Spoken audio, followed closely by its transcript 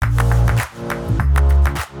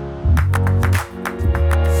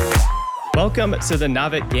Welcome to the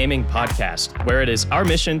Navic Gaming Podcast, where it is our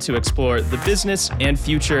mission to explore the business and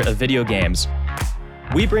future of video games.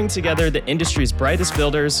 We bring together the industry's brightest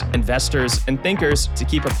builders, investors, and thinkers to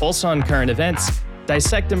keep a pulse on current events,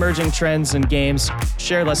 dissect emerging trends in games,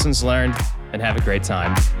 share lessons learned, and have a great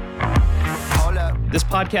time. This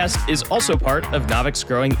podcast is also part of Navic's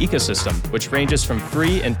growing ecosystem, which ranges from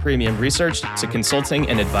free and premium research to consulting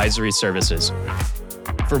and advisory services.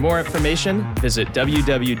 For more information, visit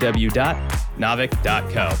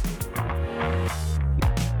www.navic.co.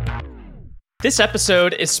 This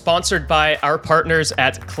episode is sponsored by our partners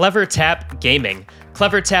at CleverTap Gaming.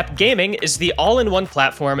 CleverTap Gaming is the all-in-one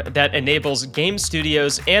platform that enables game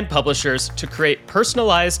studios and publishers to create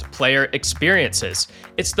personalized player experiences.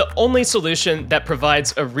 It's the only solution that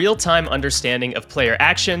provides a real-time understanding of player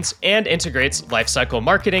actions and integrates lifecycle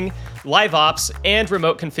marketing, live ops, and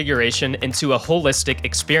remote configuration into a holistic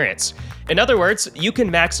experience. In other words, you can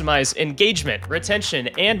maximize engagement, retention,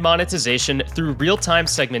 and monetization through real-time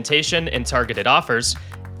segmentation and targeted offers.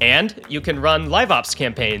 And you can run live ops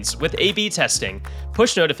campaigns with A/B testing,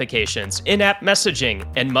 push notifications, in-app messaging,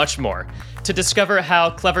 and much more. To discover how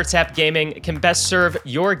CleverTap Gaming can best serve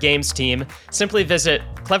your games team, simply visit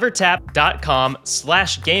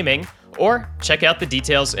clevertap.com/gaming or check out the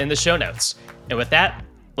details in the show notes. And with that,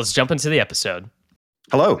 let's jump into the episode.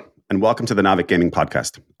 Hello, and welcome to the Navic Gaming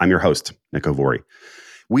Podcast. I'm your host, Nico Vori.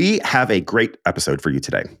 We have a great episode for you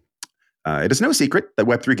today. It is no secret that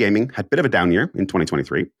Web3 gaming had a bit of a down year in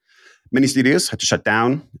 2023. Many studios had to shut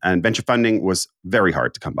down, and venture funding was very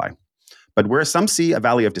hard to come by. But where some see a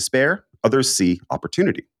valley of despair, others see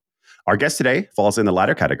opportunity. Our guest today falls in the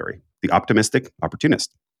latter category, the optimistic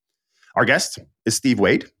opportunist. Our guest is Steve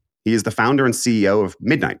Wade. He is the founder and CEO of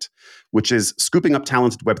Midnight, which is scooping up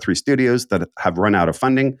talented Web3 studios that have run out of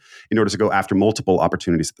funding in order to go after multiple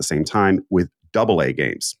opportunities at the same time with AA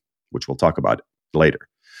games, which we'll talk about later,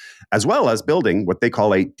 as well as building what they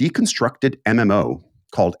call a deconstructed MMO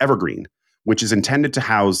called Evergreen, which is intended to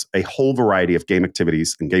house a whole variety of game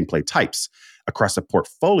activities and gameplay types across a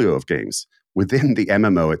portfolio of games within the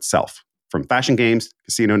MMO itself, from fashion games,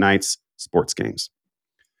 casino nights, sports games.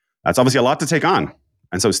 That's obviously a lot to take on.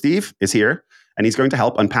 And so Steve is here, and he's going to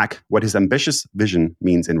help unpack what his ambitious vision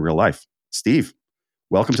means in real life. Steve,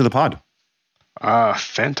 welcome to the pod.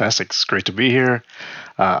 Fantastic. It's great to be here.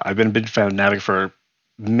 I've been a big fan of Navic for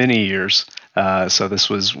many years. So this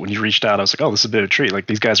was, when you reached out, I was like, oh, this is a bit of a treat. Like,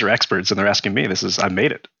 these guys are experts and they're asking me. I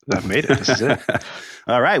made it. This is it.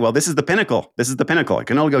 All right. Well, this is the pinnacle. It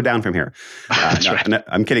can only go down from here. Right. No,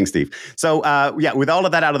 I'm kidding, Steve. So with all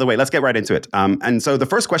of that out of the way, let's get right into it. And so the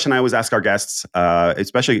first question I always ask our guests,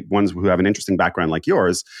 especially ones who have an interesting background like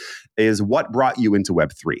yours, is what brought you into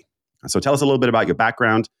Web3? So tell us a little bit about your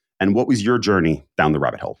background and what was your journey down the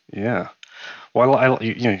rabbit hole? Yeah. Well,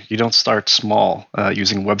 you don't start small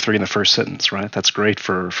using Web3 in the first sentence, right? That's great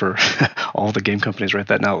for all the game companies, right?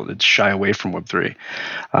 That now shy away from Web3.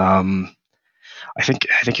 I think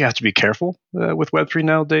you have to be careful with Web3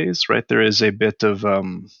 nowadays, right? There is a bit of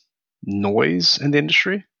noise in the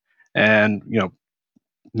industry, and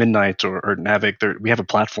Midnight or Navic, we have a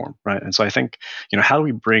platform, right? And so I think, how do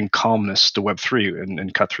we bring calmness to Web3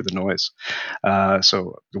 and cut through the noise?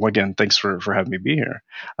 So again, thanks for having me be here.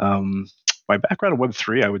 My background in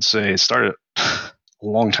Web3, I would say, started a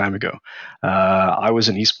long time ago. I was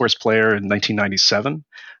an esports player in 1997,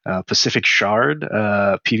 Pacific Shard,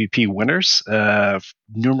 PvP winners,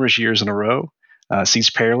 numerous years in a row,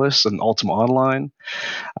 Siege Perilous and Ultima Online.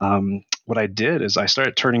 What I did is I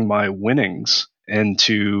started turning my winnings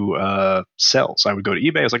into sales. I would go to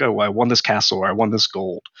eBay. I was like, oh, well, I won this castle, or I won this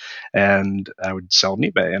gold, and I would sell on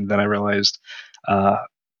eBay. And then I realized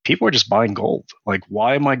people are just buying gold. Like,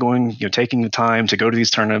 why am I going, taking the time to go to these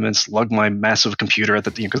tournaments, lug my massive computer at the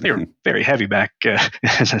because they were very heavy back in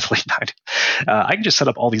the late 90s. I can just set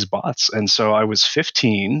up all these bots. And so I was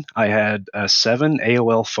 15. I had 7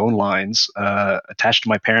 AOL phone lines attached to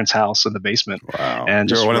my parents' house in the basement. Wow. And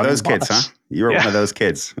you were one of those bots. kids, huh? You were one of those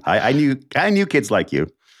kids. I knew kids like you.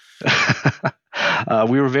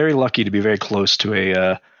 We were very lucky to be very close to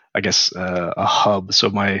a hub. So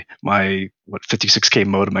my 56K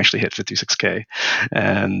modem actually hit 56K,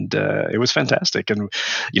 and it was fantastic. And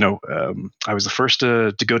I was the first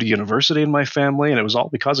to go to university in my family, and it was all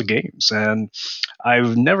because of games. And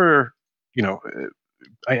I've never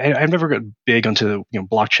I've never got big onto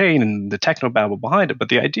blockchain and the techno babble behind it, but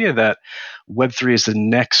the idea that Web3 is the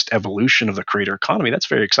next evolution of the creator economy, that's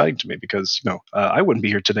very exciting to me because I wouldn't be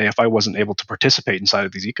here today if I wasn't able to participate inside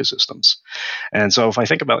of these ecosystems. And so if I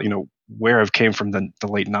think about where I've came from the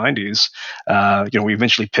late '90s, we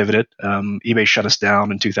eventually pivoted. eBay shut us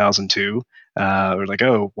down in 2002. We're like,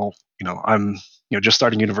 oh well, I'm just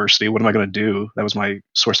starting university. What am I going to do? That was my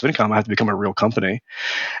source of income. I have to become a real company.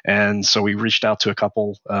 And so we reached out to a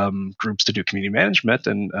couple groups to do community management,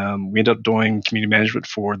 and we ended up doing community management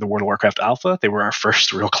for the World of Warcraft Alpha. They were our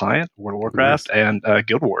first real client, World of Nice. Warcraft, and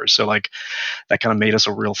Guild Wars. So like that kind of made us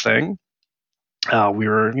a real thing. We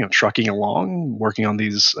were trucking along, working on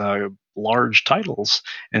these large titles,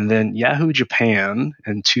 and then Yahoo Japan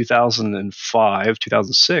in 2005,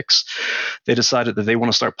 2006, they decided that they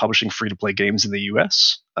want to start publishing free-to-play games in the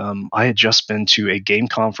U.S. I had just been to a game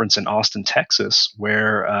conference in Austin, Texas,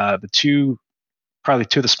 where probably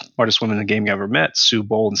two of the smartest women in the game I ever met, Sue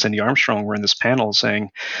Bold and Cindy Armstrong, were in this panel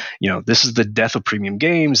saying, this is the death of premium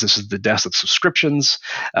games. This is the death of subscriptions.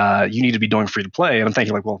 You need to be doing free to play. And I'm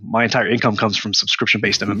thinking like, well, my entire income comes from subscription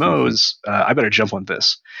based MMOs. I better jump on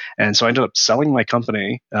this. And so I ended up selling my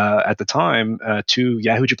company at the time to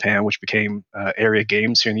Yahoo Japan, which became Area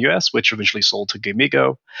Games here in the US, which eventually sold to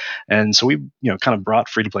Gamigo. And so we, kind of brought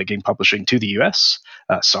free to play game publishing to the US.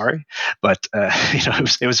 Sorry, but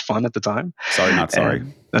it was fun at the time. Sorry, not sorry.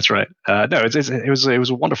 And that's right. No, it was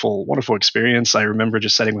a wonderful experience. I remember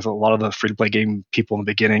just sitting with a lot of the free to play game people in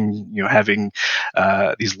the beginning, having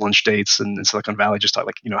these lunch dates in Silicon Valley, just talk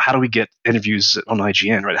like, how do we get interviews on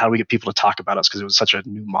IGN, right? How do we get people to talk about us because it was such a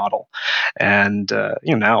new model, and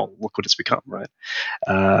now look what it's become,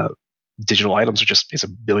 right? Digital items it's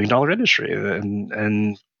 $1 billion industry,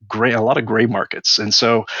 and a lot of gray markets. And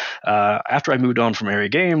so after I moved on from Area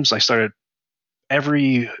Games, I started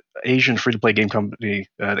every Asian free-to-play game company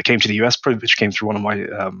that came to the US, which came through one of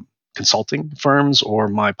my consulting firms or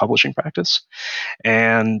my publishing practice.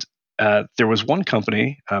 And there was one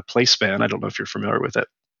company, PlaySpan, I don't know if you're familiar with it.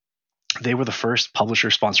 They were the first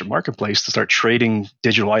publisher-sponsored marketplace to start trading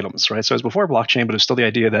digital items, right? So it was before blockchain, but it was still the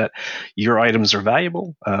idea that your items are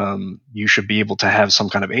valuable. You should be able to have some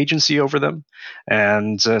kind of agency over them.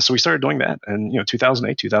 And so we started doing that. And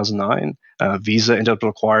 2008, 2009, Visa ended up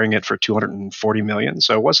acquiring it for $240 million.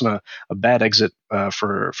 So it wasn't a bad exit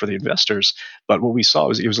for the investors. But what we saw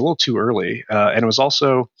was it was a little too early, and it was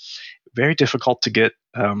also very difficult to get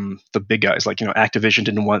the big guys. Like Activision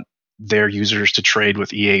didn't want their users to trade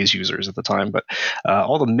with EA's users at the time, but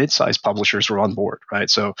all the mid-sized publishers were on board, right?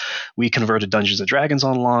 So we converted Dungeons and Dragons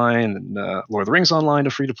Online and Lord of the Rings Online to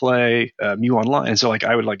free to play, Mew Online. And so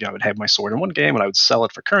I would have my sword in one game and I would sell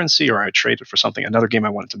it for currency, or I would trade it for another game I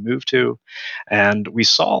wanted to move to. And we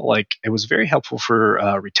saw like it was very helpful for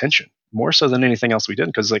retention, more so than anything else we did,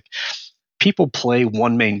 because like people play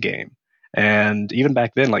one main game. And even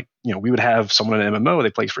back then, like, we would have someone in an MMO, they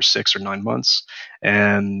played for 6 or 9 months,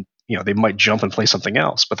 and they might jump and play something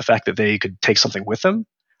else. But the fact that they could take something with them,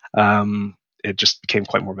 it just became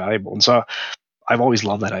quite more valuable. And so I've always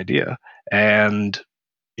loved that idea. And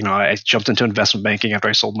I jumped into investment banking after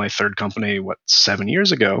I sold my third company, 7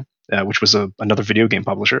 years ago, which was another video game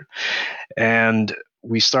publisher. And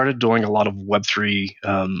we started doing a lot of Web3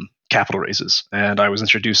 capital raises. And I was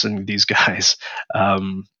introducing these guys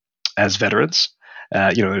as veterans.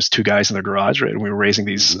 There's two guys in their garage, right? And we were raising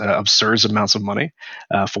these absurd amounts of money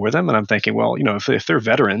for them. And I'm thinking, well, if they're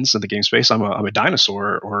veterans in the game space, I'm a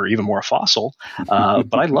dinosaur or even more a fossil.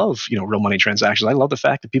 But I love, real money transactions. I love the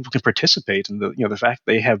fact that people can participate, and the fact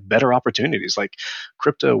they have better opportunities. Like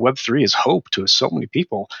crypto Web3 is hope to so many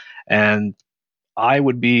people. And I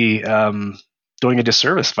would be doing a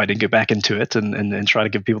disservice if I didn't get back into it and try to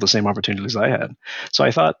give people the same opportunities I had. So I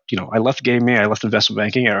thought, I left gaming, I left investment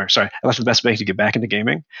banking, I left investment banking to get back into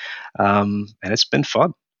gaming, and it's been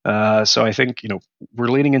fun. So I think we're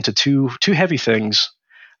leaning into two heavy things,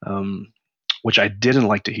 which I didn't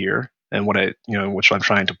like to hear, and which I'm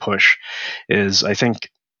trying to push is I think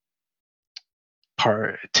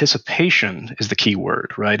participation is the key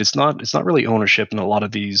word, right? It's not really ownership in a lot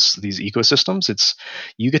of these ecosystems. It's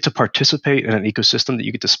you get to participate in an ecosystem that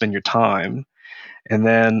you get to spend your time. And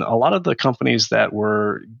then a lot of the companies that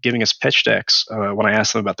were giving us pitch decks, when I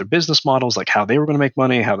asked them about their business models, like how they were going to make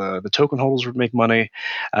money, how the token holders would make money,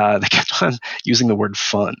 they kept on using the word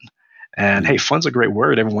fun. And hey, fun's a great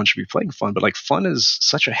word. Everyone should be playing fun, but like fun is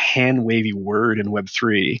such a hand wavy word in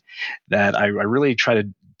Web3 that I really try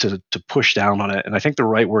to push down on it. And I think the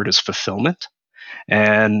right word is fulfillment.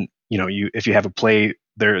 And if you have a play,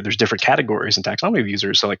 there's different categories and taxonomy of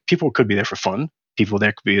users. So like people could be there for fun, People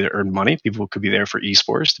there could be there to earn money. People could be there for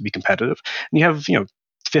esports to be competitive. And you have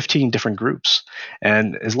 15 different groups.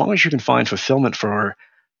 And as long as you can find fulfillment for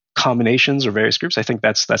combinations or various groups, I think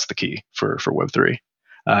that's the key for Web3.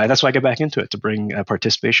 And that's why I get back into it, to bring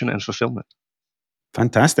participation and fulfillment.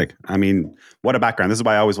 Fantastic. I mean, what a background. This is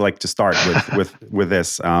why I always like to start with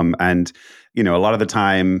this. And a lot of the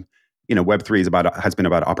time, Web3 has been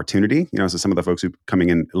about opportunity. So some of the folks who coming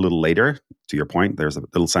in a little later, to your point, there's a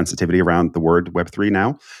little sensitivity around the word Web3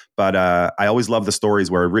 now. But I always love the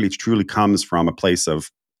stories where it really truly comes from a place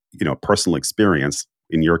of personal experience.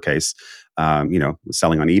 In your case,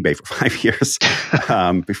 selling on eBay for 5 years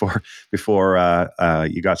before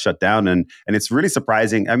you got shut down, and it's really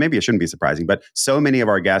surprising. Maybe it shouldn't be surprising, but so many of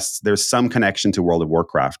our guests, there's some connection to World of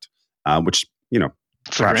Warcraft, which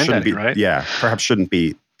perhaps shouldn't be, right? Yeah, perhaps shouldn't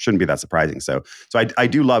be that surprising. So I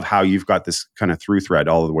do love how you've got this kind of through thread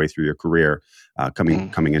all the way through your career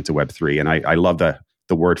coming into Web3, and I love the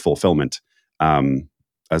word fulfillment.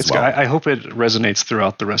 As well. I hope it resonates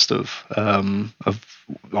throughout the rest of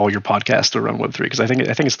all your podcasts around Web3, because I think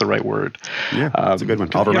it's the right word. Yeah, it's a good one.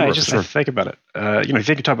 I'll remember for sure. I think about it. If you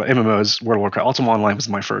think you talk about MMOs, World of Warcraft, Ultima Online was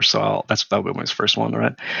my first, so that would be my first one,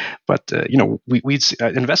 right? But we'd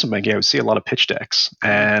investment banking. I would see a lot of pitch decks,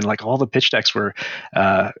 and like all the pitch decks were,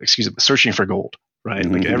 searching for gold, right?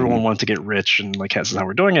 Mm-hmm. Like everyone wanted to get rich, and like that's how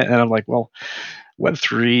we're doing it. And I'm like, well,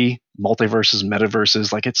 Web3, multiverses,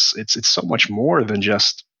 metaverses, like it's so much more than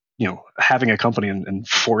just having a company and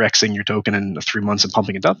 4xing your token in 3 months and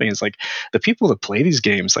pumping and dumping. It's like the people that play these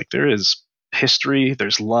games, like there is history,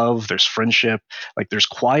 there's love, there's friendship, like there's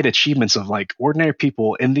quiet achievements of like ordinary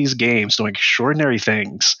people in these games doing extraordinary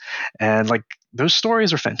things, and like those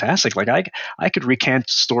stories are fantastic. Like I could recant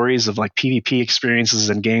stories of like PvP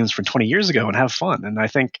experiences in games from 20 years ago and have fun, and I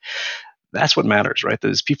think that's what matters, right?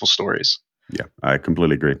 Those people's stories. Yeah, I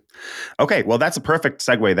completely agree. Okay, well, that's a perfect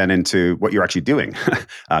segue then into what you're actually doing.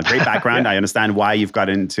 Great background. Yeah. I understand why you've got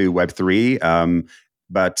into Web3.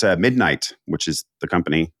 But Midnight, which is the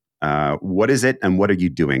company, what is it and what are you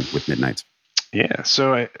doing with Midnight? Yeah,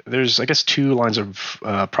 so there's, I guess, two lines of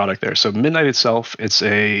product there. So Midnight itself, it's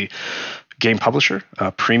a game publisher,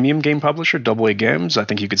 a premium game publisher, AA games. I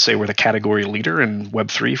think you could say we're the category leader in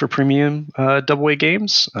Web3 for premium AA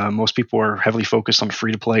games. Most people are heavily focused on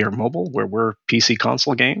free-to-play or mobile, where we're PC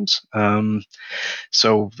console games.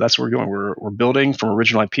 So that's what we're doing. We're building from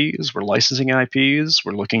original IPs. We're licensing IPs.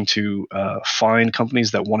 We're looking to find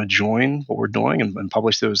companies that want to join what we're doing and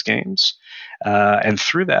publish those games. And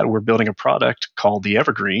through that, we're building a product called the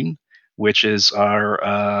Evergreen, which is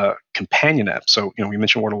our companion app. So, we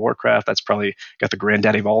mentioned World of Warcraft. That's probably got the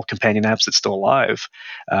granddaddy of all companion apps that's still alive.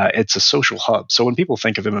 It's a social hub. So when people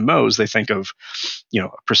think of MMOs, they think of, a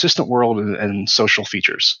persistent world and social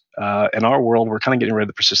features. In our world, we're kind of getting rid of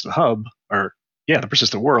the persistent hub, the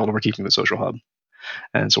persistent world, and we're keeping the social hub.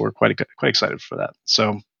 And so we're quite excited for that.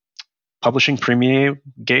 So publishing premium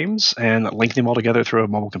games and linking them all together through a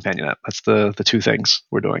mobile companion app. That's the two things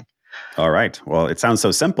we're doing. All right. Well, it sounds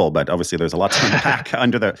so simple, but obviously there's a lot to unpack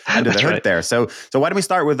under the hood right there. So why don't we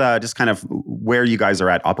start with just kind of where you guys are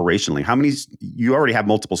at operationally? How many? You already have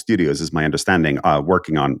multiple studios, is my understanding,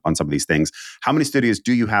 working on some of these things. How many studios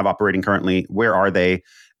do you have operating currently? Where are they?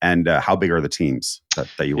 And how big are the teams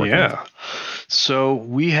that you work with? Yeah. So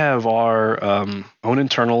we have our own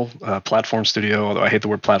internal platform studio, although I hate the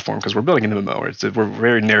word platform because we're building an MMO. We're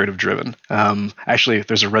very narrative driven. Actually,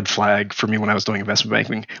 there's a red flag for me when I was doing investment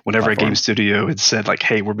banking. Whenever Platform. a game studio had said like,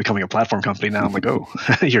 hey, we're becoming a platform company now, I'm like, oh,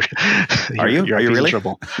 Are you really? in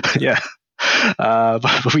trouble. Yeah.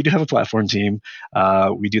 But we do have a platform team.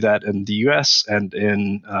 We do that in the US and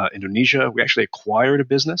in Indonesia. We actually acquired a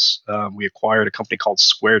business. We acquired a company called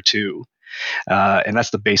Square 2. And that's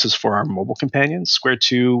the basis for our mobile companion. Square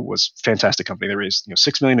 2 was a fantastic company. They raised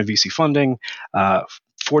 $6 million in VC funding, $40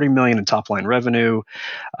 million in top line revenue.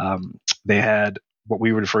 They had what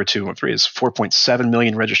we would refer to in Web3 as 4.7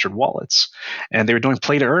 million registered wallets. And they were doing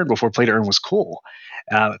play to earn before play to earn was cool.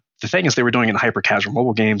 The thing is, they were doing it in hyper casual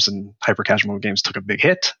mobile games, and hyper casual mobile games took a big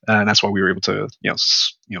hit, and that's why we were able to,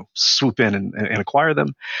 swoop in and acquire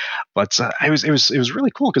them. But it was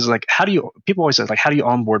really cool because like, people always say like, how do you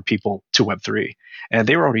onboard people to Web3? And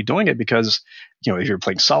they were already doing it because if you're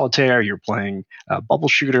playing solitaire, you're playing bubble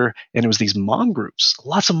shooter, and it was these mom groups,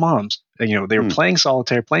 lots of moms. They were playing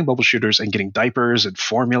solitaire, playing bubble shooters, and getting diapers and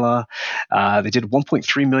formula. They did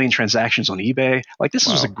 1.3 million transactions on eBay. Like this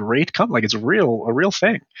was a great company. Like it's a real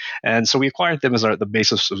thing. And so we acquired them as the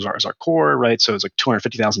basis as our core, right? So it's like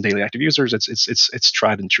 250,000 daily active users. It's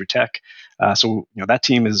tried and true tech. So that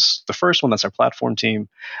team is the first one. That's our platform team.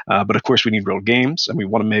 But of course, we need real games, and we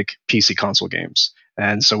want to make PC console games.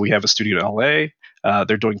 And so we have a studio in LA.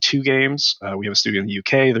 They're doing 2 games. We have a studio in the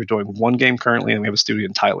UK. They're doing 1 game currently, and we have a studio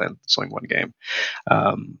in Thailand that's doing 1 game.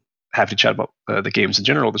 Happy to chat about the games in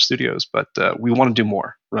general, the studios, but we want to do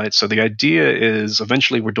more, right? So the idea is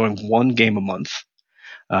eventually we're doing 1 game a month.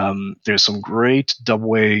 There's some great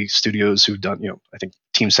double A studios who've done, I think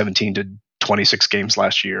Team 17 did 26 games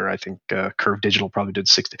last year. I think Curve Digital probably did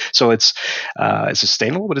 60. So it's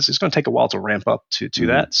sustainable, but it's going to take a while to ramp up to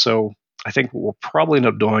that. So I think what we'll probably end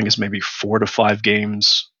up doing is maybe 4 to 5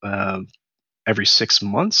 games every 6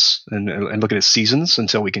 months, and look at it seasons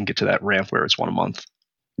until we can get to that ramp where it's 1 a month.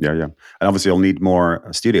 Yeah. And obviously, you'll need more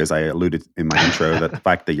studios. I alluded in my intro that the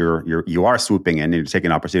fact that you are swooping in and you're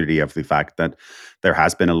taking opportunity of the fact that there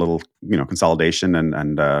has been a little consolidation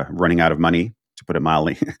and running out of money, to put it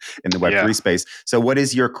mildly, in the Web3 space. So, what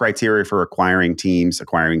is your criteria for acquiring teams,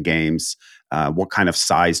 acquiring games? What kind of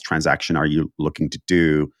size transaction are you looking to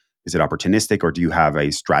do? Is it opportunistic, or do you have a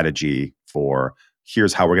strategy for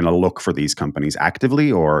here's how we're going to look for these companies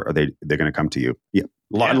actively, or are they're going to come to you? Yeah.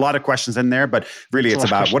 A lot of questions in there, but really it's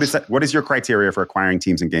about what is your criteria for acquiring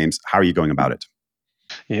teams and games? How are you going about it?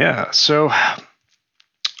 Yeah. So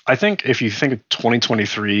I think if you think of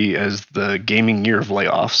 2023 as the gaming year of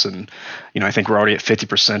layoffs, and I think we're already at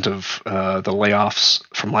 50% of the layoffs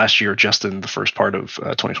from last year just in the first part of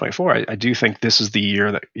 2024. I do think this is the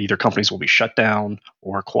year that either companies will be shut down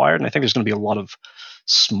or acquired, and I think there's going to be a lot of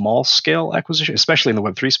small scale acquisition, especially in the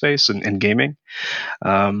Web3 space and gaming.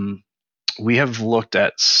 We have looked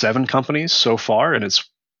at 7 companies so far, and it's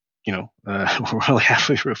we're only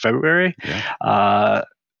halfway through February. Yeah.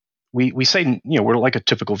 We say, we're like a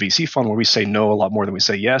typical VC fund where we say no a lot more than we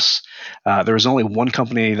say yes. There was only 1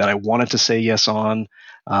 company that I wanted to say yes on.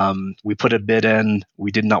 We put a bid in.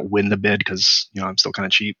 We did not win the bid because I'm still kind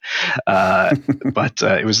of cheap. But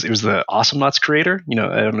it was the Awesome Knots creator. I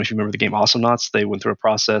don't know if you remember the game Awesome Knots. They went through a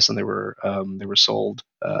process and they were sold.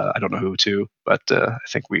 I don't know who to, but I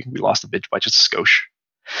think we lost the bid by just a skosh.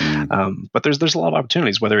 But there's a lot of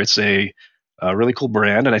opportunities, whether it's a really cool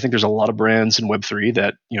brand, and I think there's a lot of brands in Web3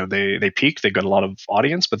 that they peaked, they got a lot of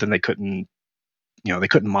audience, but then they couldn't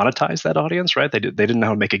monetize that audience, right? They didn't know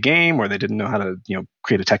how to make a game, or they didn't know how to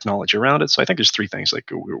create a technology around it. So I think there's 3 things: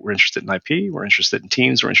 like we're interested in IP, we're interested in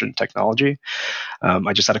teams, we're interested in technology.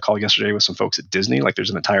 I just had a call yesterday with some folks at Disney. Like,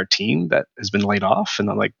 there's an entire team that has been laid off, and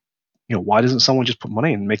I'm like, why doesn't someone just put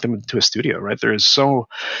money and make them into a studio, right? There's so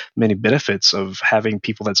many benefits of having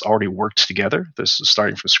people that's already worked together. This is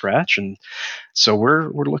starting from scratch, and so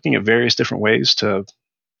we're looking at various different ways to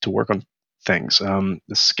work on things.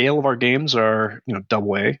 The scale of our games are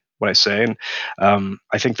double A, what I say, and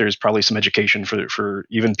I think there's probably some education for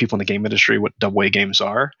even people in the game industry what double A games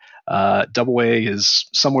are. Double A is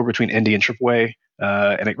somewhere between indie and triple A.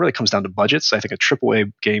 And it really comes down to budgets. I think a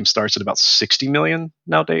AAA game starts at about 60 million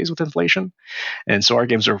nowadays with inflation, and so our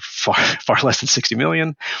games are far less than 60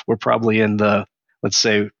 million. We're probably in the, let's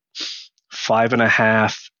say,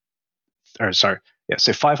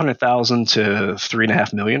 500,000 to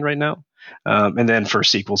 3.5 million right now. And then for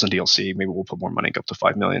sequels and DLC, maybe we'll put more money up to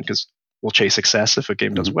 5 million because we'll chase success if a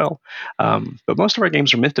game does well. But most of our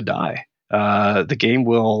games are meant to die. The game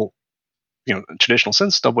will. In traditional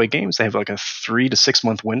sense, double A games, they have like a 3 to 6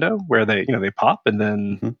 month window where they pop, and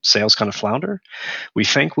then sales kind of flounder. We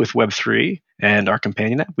think with Web3 and our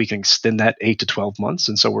companion app, we can extend that 8 to 12 months,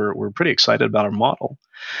 and so we're pretty excited about our model.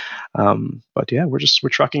 But yeah, we're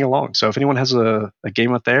trucking along. So if anyone has a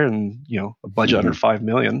game out there and a budget under 5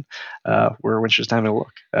 million, we're interested in having a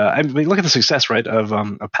look. I mean, look at the success, right, of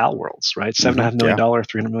Pal Worlds, right? $7.5 million,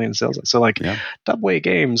 $300 million in sales. So double A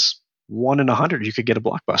games. 1 in 100, you could get a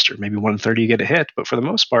blockbuster. Maybe 1 in 30, you get a hit. But for the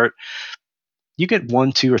most part, you get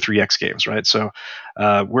 1, 2, or 3x games, right? So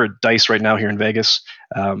we're at DICE right now here in Vegas.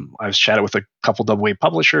 I've chatted with a couple double A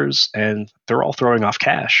publishers, and they're all throwing off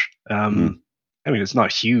cash. I mean, it's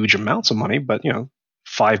not huge amounts of money, but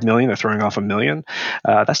 5 million, they're throwing off $1 million.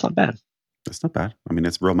 That's not bad. That's not bad. I mean,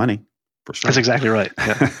 it's real money. For sure. That's exactly right.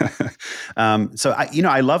 Yeah. So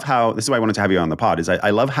I love how, this is why I wanted to have you on the pod, is I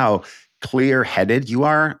love how clear-headed you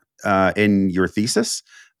are in your thesis,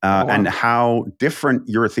 and how different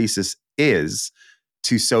your thesis is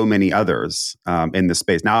to so many others in the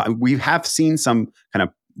space. Now, we have seen some kind of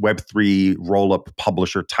Web3 roll-up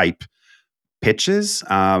publisher type pitches.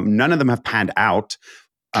 None of them have panned out.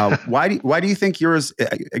 Why do you think yours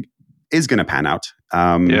is going to pan out?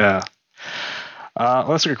 Well,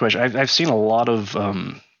 that's a good question. I've seen a lot of.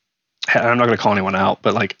 I'm not going to call anyone out,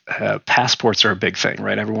 but passports are a big thing,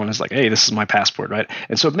 right? Everyone is like, "Hey, this is my passport," right?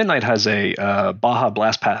 And so Midnight has a Baja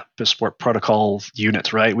Blast Passport protocol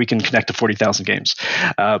unit, right? We can connect to 40,000 games.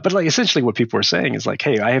 But essentially, what people are saying is like,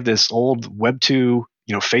 "Hey, I have this old Web 2,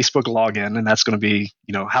 Facebook login, and that's going to be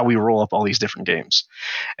how we roll up all these different games.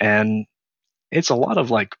 And it's a lot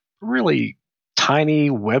of like really tiny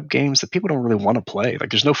web games that people don't really want to play. Like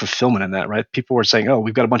there's no fulfillment in that, right? People are saying, oh,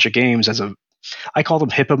 we've got a bunch of games I call them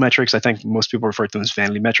hippometrics. I think most people refer to them as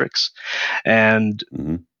vanity metrics. And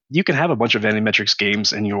Mm-hmm. you can have a bunch of vanity metrics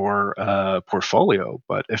games in your portfolio,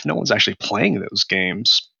 but if no one's actually playing those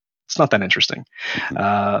games, it's not that interesting.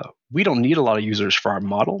 Mm-hmm. We don't need a lot of users for our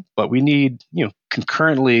model, but we need,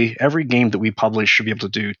 concurrently, every game that we publish should be able to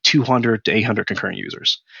do 200 to 800 concurrent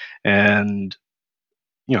users. And,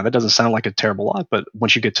 that doesn't sound like a terrible lot, but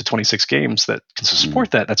once you get to 26 games that can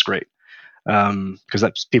support that, that's great. Because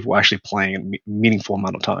that's people actually playing a meaningful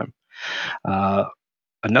amount of time. Uh,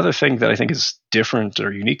 Another thing that I think is different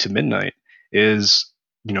or unique to Midnight is,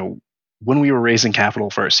 when we were raising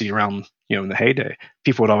capital for our seed round, in the heyday,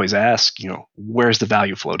 people would always ask, where's the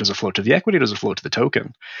value flow? Does it flow to the equity? Does it flow to the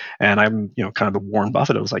token? And I'm, kind of the Warren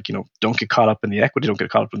Buffett. I was like, don't get caught up in the equity. Don't get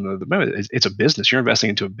caught up in the moment. It's a business. You're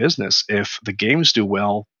investing into a business. If the games do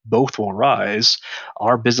well, both will rise.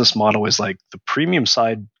 Our business model is like the premium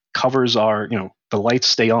side covers our, the lights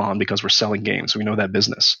stay on because we're selling games. So we know that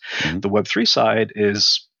business. Mm-hmm. The Web3 side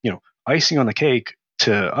is, icing on the cake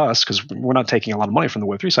to us because we're not taking a lot of money from the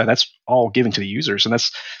Web3 side. That's all given to the users. And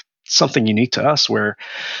that's something unique to us where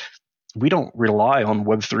we don't rely on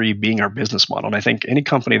Web3 being our business model. And I think any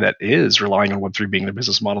company that is relying on Web3 being their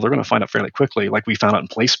business model, they're going to find out fairly quickly, like we found out in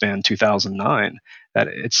PlaySpan 2009, that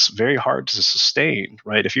it's very hard to sustain,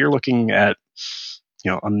 right? If you're looking at,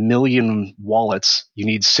 1 million wallets, you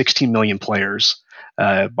need 16 million players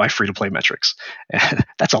by free-to-play metrics. And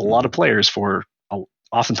that's a lot of players for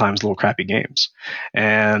oftentimes little crappy games.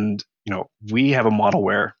 And, we have a model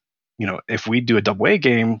where, if we do a double A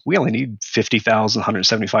game, we only need 50,000,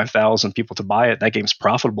 175,000 people to buy it. That game's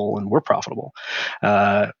profitable and we're profitable.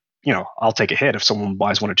 I'll take a hit if someone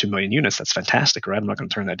buys 1 or 2 million units. That's fantastic, right? I'm not going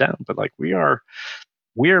to turn that down. But like we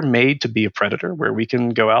are made to be a predator where we can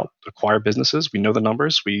go out, acquire businesses. We know the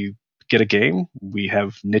numbers. We get a game. We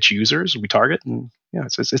have niche users we target, and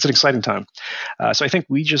it's an exciting time. So I think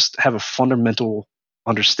we just have a fundamental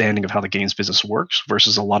understanding of how the games business works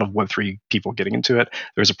versus a lot of Web3 people getting into it.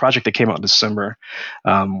 There's a project that came out in December.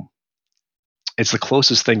 It's the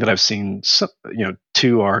closest thing that I've seen,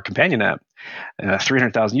 to our companion app.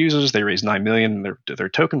 300,000 users. They raised 9 million. Their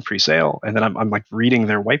token pre-sale, and then I'm like reading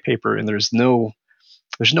their white paper, and there's no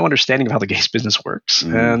understanding of how the games business works.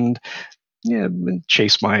 And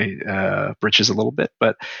chase my britches a little bit,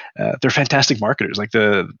 but they're fantastic marketers. Like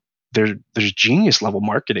there's genius level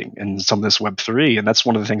marketing in some of this Web3, and that's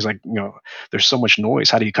one of the things. Like there's so much noise.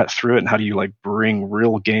 How do you cut through it, and how do you like bring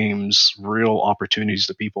real games, real opportunities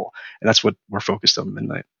to people? And that's what we're focused on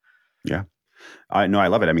Midnight. Yeah, I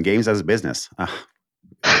love it. I mean, games as a business.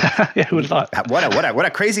 Yeah, who would have thought? What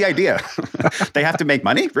a crazy idea! They have to make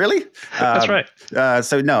money, really? That's right.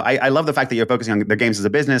 So no, I love the fact that you're focusing on the games as a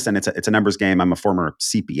business, and it's a numbers game. I'm a former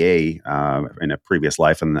CPA in a previous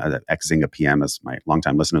life, and ex-Zynga PM, as my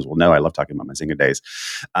longtime listeners will know. I love talking about my Zynga days.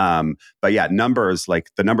 But yeah, numbers,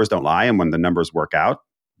 like the numbers don't lie, and when the numbers work out,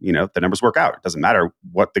 the numbers work out. It doesn't matter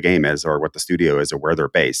what the game is or what the studio is or where they're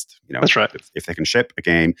based. That's right. If they can ship a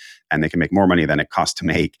game and they can make more money than it costs to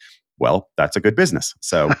make, well, that's a good business.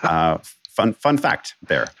 So fun fact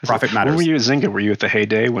there. Profit matters. When were you at Zynga? Were you at the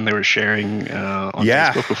heyday when they were sharing on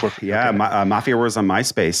Facebook before? Yeah, okay. Mafia Wars on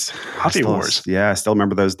MySpace. Mafia Wars. Yeah, I still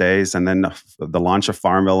remember those days. And then the launch of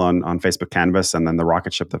Farmville on Facebook Canvas, and then the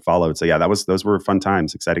rocket ship that followed. So yeah, those were fun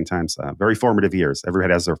times, exciting times, very formative years.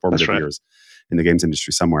 Everybody has their formative years in the games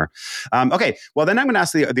industry somewhere. Okay, well then I'm going to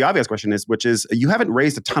ask the obvious question, which is you haven't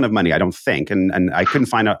raised a ton of money, I don't think, and I couldn't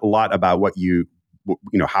find out a lot about what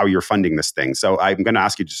how you're funding this thing. So I'm going to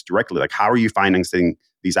ask you just directly, like, how are you financing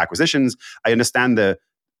these acquisitions? I understand the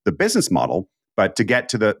business model, but to get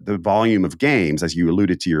to the volume of games, as you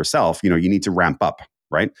alluded to yourself, you need to ramp up,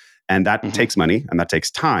 right? And that takes money and that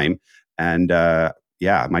takes time. And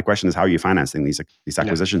my question is, how are you financing these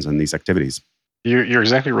acquisitions and these activities? You're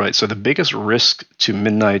exactly right. So the biggest risk to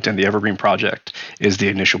Midnight and the Evergreen project is the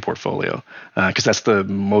initial portfolio, because that's the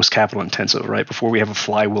most capital intensive, right? Before we have a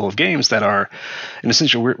flywheel of games that are, in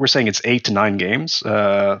essentially, we're saying it's 8 to 9 games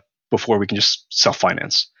before we can just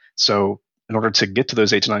self-finance. So in order to get to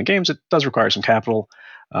those 8 to 9 games, it does require some capital.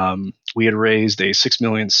 We had raised a 6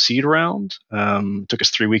 million seed round. It took us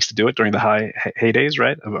 3 weeks to do it during the heydays,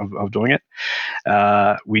 right, of doing it.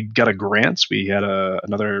 We got a grant. We had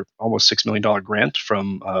another almost $6 million grant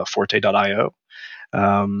from Forte.io.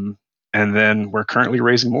 And then we're currently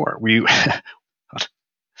raising more.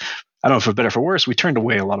 I don't know, for better or for worse, we turned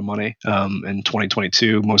away a lot of money in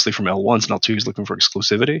 2022, mostly from L1s and L2s looking for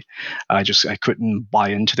exclusivity. I couldn't buy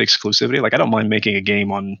into the exclusivity. Like, I don't mind making a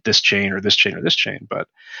game on this chain or this chain or this chain, but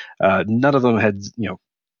none of them had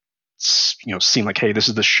seemed like, hey, this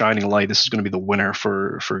is the shining light. This is going to be the winner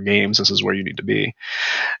for games. This is where you need to be,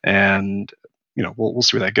 and we'll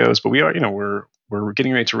see where that goes. But we are, we're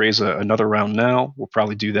getting ready to raise another round now. We'll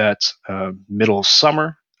probably do that middle of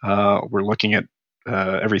summer. We're looking at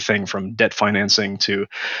everything from debt financing to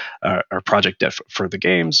our project debt for the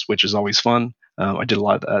games, which is always fun. I did a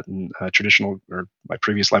lot of that in traditional or my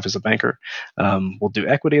previous life as a banker. We'll do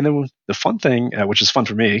equity, and then the fun thing, which is fun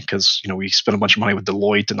for me because we spent a bunch of money with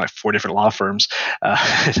Deloitte and like 4 different law firms,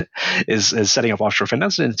 is setting up offshore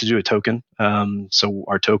financing to do a token. So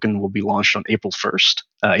our token will be launched on April 1st,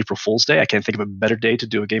 April Fool's Day. I can't think of a better day to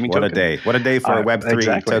do a gaming token. What a day! What a day for a Web3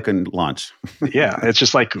 exactly. token launch. Yeah, it's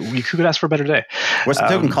just like we could ask for a better day. What's the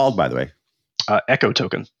token called, by the way? Echo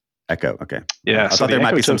token. Echo. Okay. Yeah. I thought there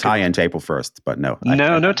might be some tie-in to April 1st, but no.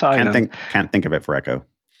 No tie-in. Can't think of it for Echo.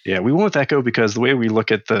 Yeah, we went with Echo because the way we look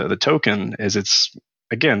at the token is it's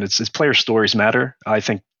player stories matter. I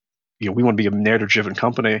think we want to be a narrative-driven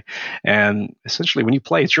company, and essentially when you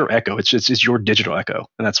play, it's your Echo. It's your digital Echo,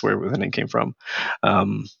 and that's where the name came from.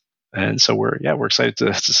 And so we're excited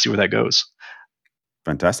to see where that goes.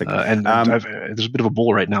 Fantastic. And there's a bit of a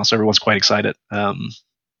bull right now, so everyone's quite excited.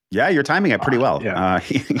 Yeah, you're timing it pretty well. Yeah.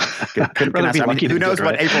 Who knows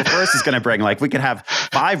what April 1st is going to bring? Like, we could have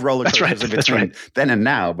 5 roller coasters in between then and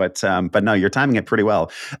now, but no, you're timing it pretty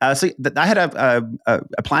well. I had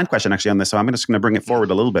a planned question actually on this, so I'm just going to bring it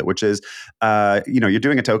forward a little bit, which is, you're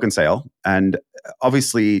doing a token sale, and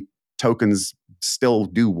obviously tokens still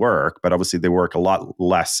do work, but obviously they work a lot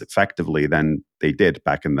less effectively than they did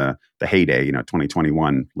back in the heyday,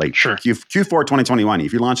 2021, late Q4 2021.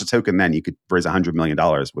 If you launch a token then, you could raise $100 million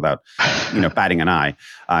without, batting an eye.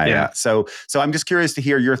 So I'm just curious to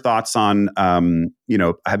hear your thoughts on,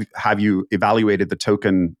 have you evaluated the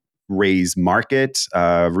token raise market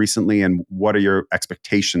recently, and what are your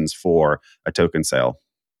expectations for a token sale?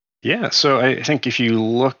 Yeah, so I think if you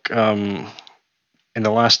look in the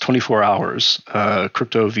last 24 hours,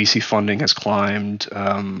 crypto VC funding has climbed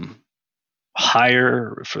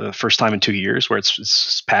higher for the first time in 2 years, where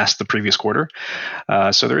it's past the previous quarter.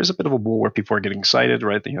 So there is a bit of a bull where people are getting excited,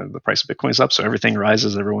 right? The price of Bitcoin is up, so everything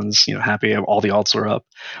rises. Everyone's happy. All the alts are up.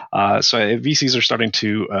 So VCs are starting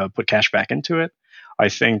to put cash back into it. I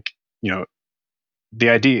think the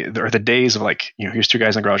idea or the days of here's 2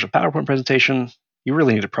 guys in the garage, a PowerPoint presentation. You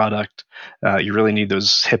really need a product. You really need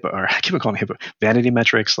those HIPAA, or I keep calling HIPAA, vanity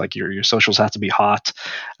metrics. Like your socials have to be hot.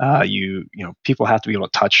 People have to be able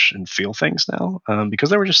to touch and feel things now,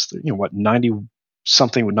 because there were just 90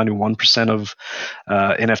 something with 91% of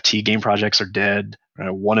NFT game projects are dead.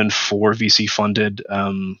 1 in 4 VC funded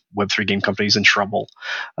Web3 game companies in trouble.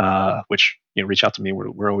 Which reach out to me.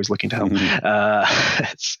 We're always looking to help.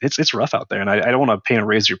 It's rough out there, and I don't want to paint a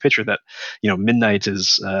rosier picture that Midnight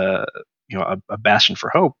is a bastion for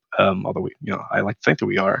hope. Although I like to think that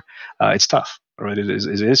we are. It's tough, right? It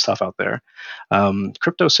is tough out there.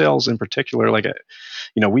 Crypto sales in particular,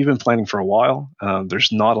 we've been planning for a while.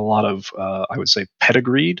 There's not a lot of I would say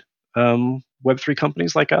pedigreed Web3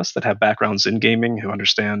 companies like us that have backgrounds in gaming, who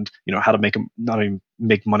understand how to not only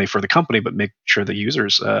make money for the company, but make sure the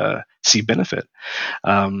users see benefit.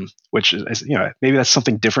 Which is maybe that's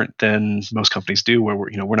something different than most companies do, where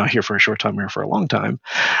we're not here for a short time, we're here for a long time,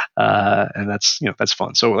 and that's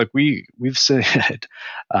fun. So we've said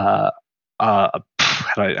how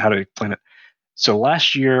do I explain it? So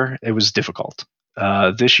last year it was difficult.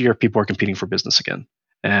 This year people are competing for business again,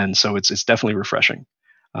 and so it's definitely refreshing.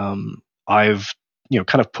 I've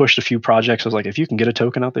kind of pushed a few projects. I was like, if you can get a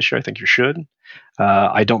token out this year, I think you should.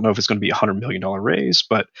 I don't know if it's going to be a $100 million raise,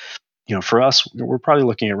 but for us, we're probably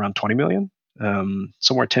looking at around 20 million,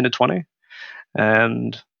 somewhere 10 to 20,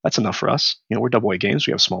 and that's enough for us. We're double A games.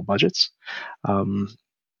 We have small budgets.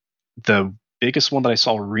 The biggest one that I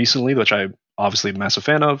saw recently, which I obviously am a massive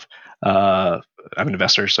fan of, I'm an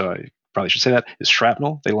investor, so I probably should say that, is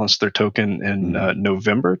Shrapnel. They launched their token in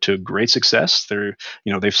November to great success.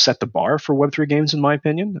 They've set the bar for Web3 games, in my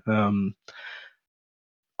opinion.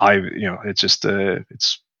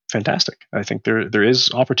 It's fantastic. I think there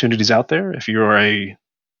is opportunities out there if you're a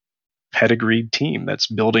pedigreed team that's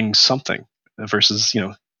building something versus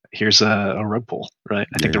here's a rug pull, right?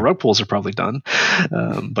 I think the rug pulls are probably done,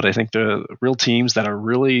 but I think the real teams that are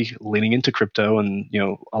really leaning into crypto and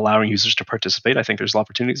allowing users to participate, I think there's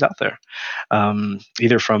opportunities out there,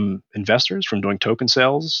 either from investors, from doing token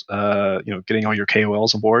sales, getting all your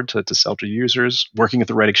KOLs on board to sell to users, working at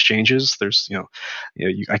the right exchanges. There's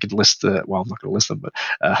I could list I'm not going to list them, but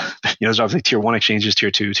there's obviously tier 1 exchanges,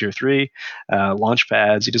 tier 2, tier 3, launch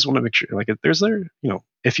pads. You just want to make sure, like,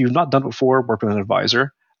 if you've not done it before, work with an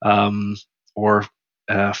advisor, or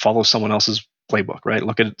follow someone else's playbook, right?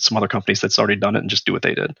 Look at some other companies that's already done it and just do what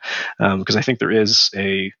they did. Because I think there is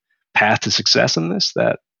a path to success in this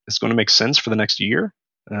that is going to make sense for the next year.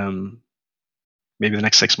 Maybe the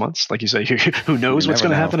next 6 months, like you say. Who knows what's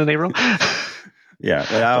going to happen in April? Yeah,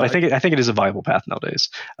 but I think it is a viable path nowadays.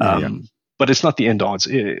 But it's not the end all.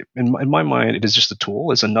 In my mind, it is just a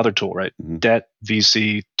tool. It's another tool, right? Mm-hmm. Debt,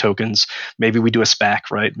 VC, tokens. Maybe we do a SPAC,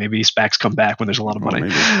 right? Maybe SPACs come back when there's a lot of money.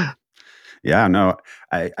 Yeah, no,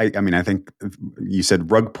 I mean, I think you said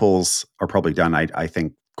rug pulls are probably done. I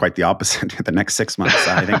think quite the opposite. The next 6 months,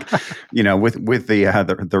 I think, with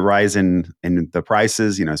the rise in the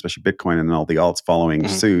prices, especially Bitcoin and all the alts following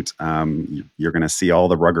suit, you're going to see all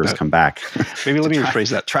the ruggers come back. Maybe let me rephrase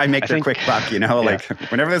that. Try and make their quick buck. Like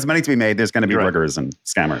whenever there's money to be made, there's going to be ruggers and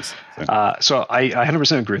scammers. So I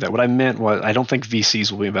 100% agree with that. What I meant was I don't think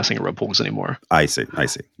VCs will be investing in rug pulls anymore. I see.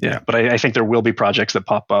 Yeah. But I think there will be projects that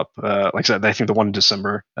pop up. Like I said, I think the one in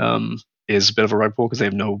December is a bit of a rug pull because they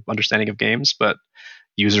have no understanding of games, but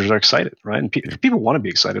users are excited, right? And people want to be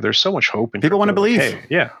excited. There's so much hope. People want to believe. Hey,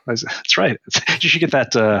 yeah, that's right. You should get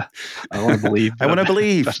that. I want to believe. I want to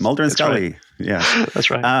believe. Mulder and Scully. Right. Yeah,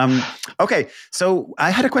 that's right. Okay, so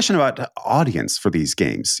I had a question about audience for these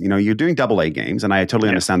games. You're doing AA games, and I totally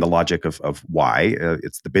understand the logic of why.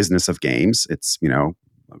 It's the business of games. It's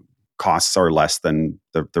costs are less than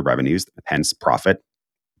the revenues, hence profit.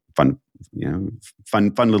 Fun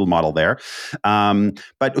little model there.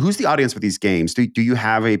 But who's the audience for these games? Do you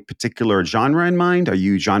have a particular genre in mind? Are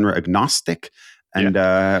you genre agnostic? And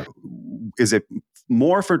is it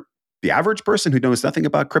more for the average person who knows nothing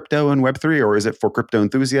about crypto and Web3, or is it for crypto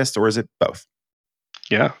enthusiasts, or is it both?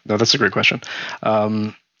 Yeah, no, that's a great question.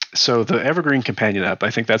 So the Evergreen Companion app,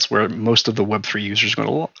 I think that's where most of the Web3 users are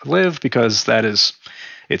going to live, because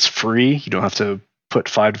it's free. You don't have to put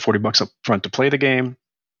 $5 to $40 up front to play the game.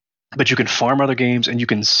 But you can farm other games, and the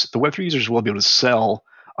Web3 users will be able to sell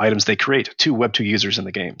items they create to Web2 users in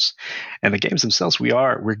the games. And the games themselves,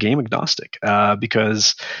 we're game agnostic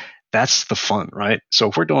because that's the fun, right? So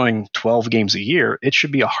if we're doing 12 games a year, it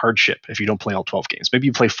should be a hardship if you don't play all 12 games. Maybe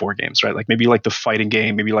you play 4 games, right? Like maybe you like the fighting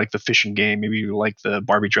game, maybe you like the fishing game, maybe you like the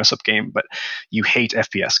Barbie dress-up game, but you hate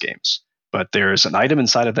FPS games. But there's an item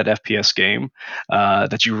inside of that FPS game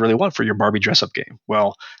that you really want for your Barbie dress-up game.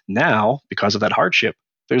 Well, now, because of that hardship,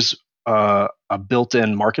 there's a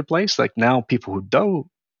built-in marketplace. Like now, people who don't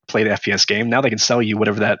play the FPS game, now they can sell you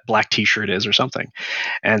whatever that black T-shirt is or something.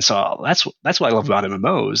 And so that's what I love about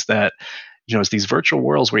MMOs. That it's these virtual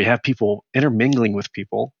worlds where you have people intermingling with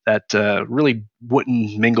people that really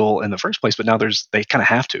wouldn't mingle in the first place, but now they kind of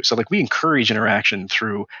have to. So like we encourage interaction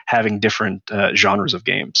through having different genres of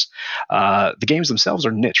games. The games themselves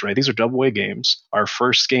are niche, right? These are AA games. Our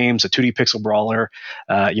first game's a 2D pixel brawler.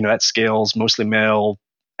 That scales mostly male.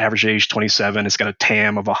 Average age 27. It's got a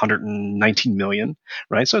TAM of 119 million,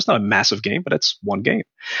 right? So it's not a massive game, but it's one game.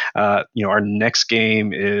 Our next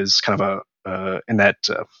game is kind of in that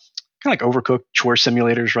kind of like Overcooked chore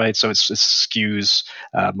simulators, right? So it skews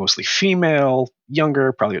mostly female,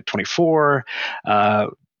 younger, probably at 24,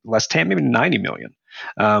 less TAM, maybe 90 million.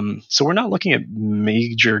 So we're not looking at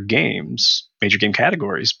major game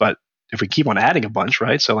categories, but if we keep on adding a bunch,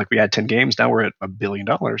 right? So like we had 10 games, now we're at $1 billion,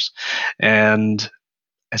 and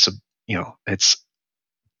it's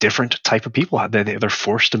different type of people. They're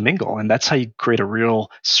forced to mingle, and that's how you create a real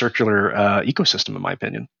circular ecosystem, in my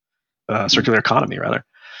opinion, circular economy, rather.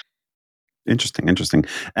 Interesting.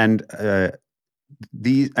 And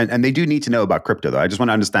and they do need to know about crypto, though. I just want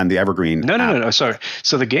to understand the Evergreen. No. Sorry.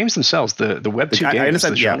 So the games themselves, the Web 2 games, I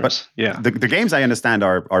understand, the genres, the games I understand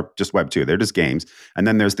are just Web 2. They're just games, and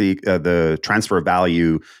then there's the transfer of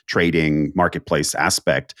value trading marketplace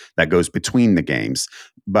aspect that goes between the games.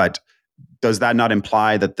 But does that not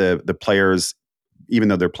imply that the players, even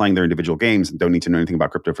though they're playing their individual games, don't need to know anything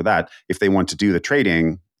about crypto for that? If they want to do the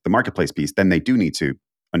trading, the marketplace piece, then they do need to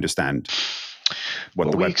understand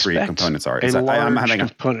what the Web3 components are. I'm having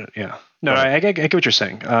component. Yeah. No, I get what you're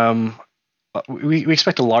saying. we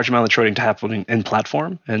expect a large amount of trading to happen in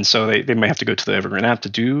platform, and so they may have to go to the Evergreen app to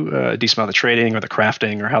do a decent amount of the trading or the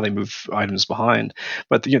crafting or how they move items behind.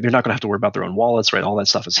 But they're not going to have to worry about their own wallets, right? All that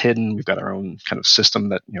stuff is hidden. We've got our own kind of system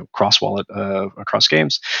that cross wallet across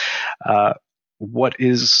games. What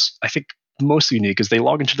is, I think, most unique is they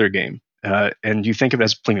log into their game. And you think of it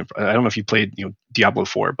as playing. I don't know if you played, Diablo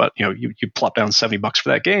 4, but you plop down $70 for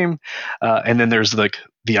that game, and then there's like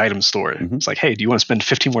the item store. Mm-hmm. It's like, hey, do you want to spend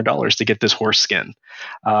 $15 more to get this horse skin?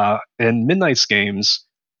 In Midnight's games,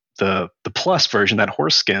 the plus version, that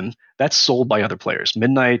horse skin, that's sold by other players.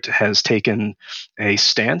 Midnight has taken a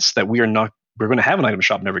stance that we're going to have an item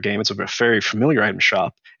shop in every game. It's a very familiar item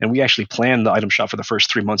shop, and we actually plan the item shop for the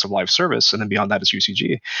first 3 months of live service, and then beyond that is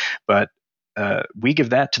UCG. But we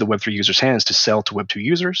give that to the Web3 users' hands to sell to Web2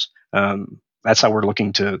 users. That's how we're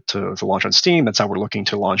looking to launch on Steam. That's how we're looking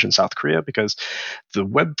to launch in South Korea, because the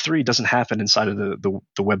Web3 doesn't happen inside of the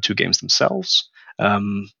Web2 games themselves.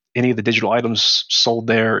 Any of the digital items sold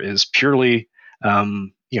there is purely,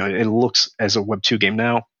 it looks as a Web2 game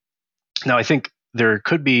now. Now, I think there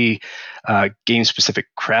could be game-specific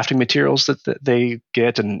crafting materials that they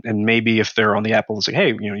get, and maybe if they're on the app, they'll say,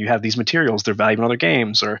 hey, you have these materials, they're valuable in other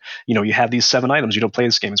games, or you have these 7 items, you don't play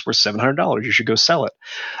this game, it's worth $700, you should go sell it.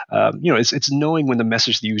 It's knowing when to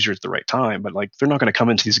message the user at the right time, but like they're not going to come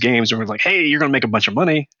into these games and we're like, hey, you're going to make a bunch of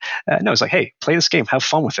money. No, it's like, hey, play this game, have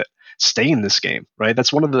fun with it, stay in this game, right?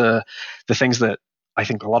 That's one of the things that I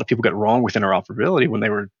think a lot of people got wrong with interoperability when they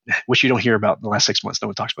were, which you don't hear about in the last 6 months. No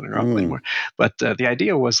one talks about interoperability anymore. But the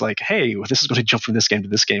idea was like, hey, well, this is going to jump from this game to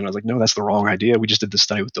this game. And I was like, no, that's the wrong idea. We just did this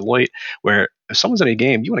study with Deloitte, where if someone's in a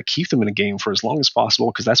game, you want to keep them in a game for as long as possible,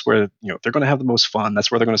 because that's where they're going to have the most fun. That's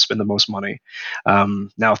where they're going to spend the most money.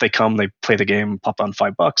 Now, if they come, they play the game, pop on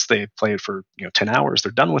 $5, they play it for 10 hours,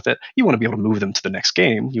 they're done with it. You want to be able to move them to the next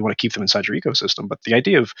game. You want to keep them inside your ecosystem. But the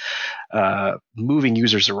idea of moving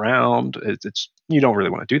users around, you don't really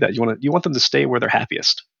want to do that. You want them to stay where they're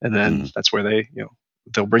happiest, and then that's where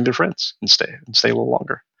they'll bring their friends and stay a little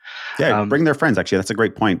longer. Yeah, bring their friends. Actually, that's a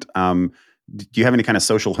great point. Do you have any kind of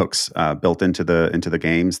social hooks built into the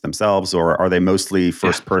games themselves, or are they mostly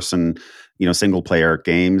first person, single player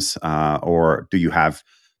games, or do you have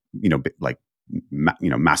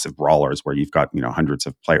massive brawlers where you've got hundreds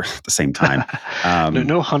of players at the same time?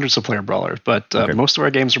 No hundreds of player brawlers, but okay. Most of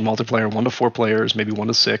our games are multiplayer, 1 to 4 players, maybe 1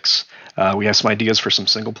 to 6. We have some ideas for some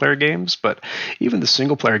single player games, but even the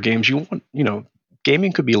single player games,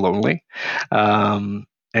 gaming could be lonely.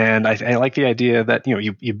 And I like the idea that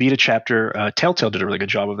you beat a chapter. Telltale did a really good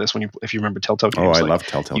job of this. If you remember Telltale games. Oh, I love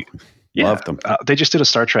Telltale. Love them. They just did a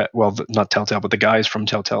Star Trek. Well, not Telltale, but the guys from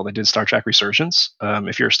Telltale. They did Star Trek Resurgence.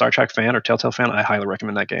 If you're a Star Trek fan or Telltale fan, I highly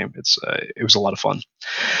recommend that game. It was a lot of fun.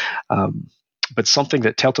 But something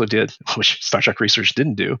that Telltale did, which Star Trek Research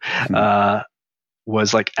didn't do,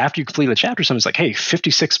 was like after you complete the chapter, someone's like, "Hey,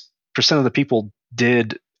 56% of the people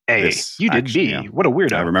did A. You did B. Yeah. What a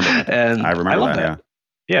weirdo!" I remember that. And I love that.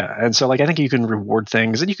 Yeah, and so I think you can reward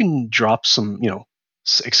things, and you can drop some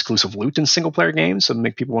exclusive loot in single player games, so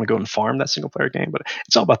make people want to go and farm that single player game. But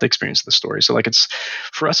it's all about the experience of the story. So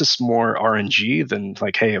for us, it's more RNG than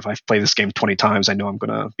like, hey, if I play this game 20 times, I know I'm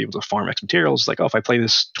going to be able to farm X materials. Like, if I play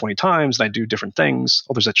this 20 times and I do different things,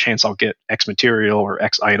 there's a chance I'll get X material or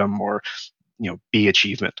X item or B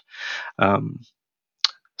achievement.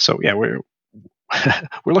 So yeah, we're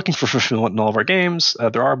looking for fulfillment in all of our games.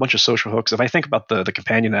 There are a bunch of social hooks. If I think about the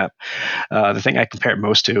companion app, the thing I compare it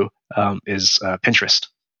most to is Pinterest.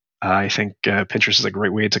 I think Pinterest is a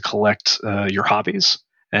great way to collect your hobbies.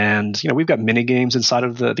 And we've got mini games inside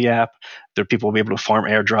of the app. There, people will be able to farm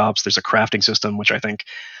airdrops. There's a crafting system, which I think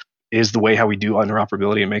is the way how we do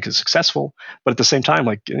interoperability and make it successful. But at the same time,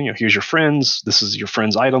 here's your friends. This is your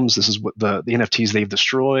friends' items. This is what the NFTs they've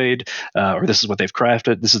destroyed, or this is what they've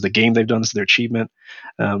crafted. This is the game they've done. This is their achievement.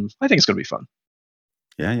 I think it's going to be fun.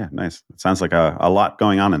 Yeah, nice. It sounds like a lot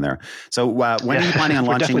going on in there. So when are you planning on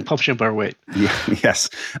launching? Definitely punching up our weight. Yes.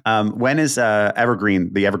 When is the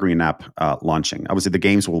Evergreen app launching? Obviously, the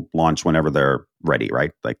games will launch whenever they're ready,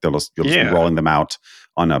 right? Like you'll just be rolling them out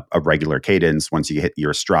on a regular cadence. Once you hit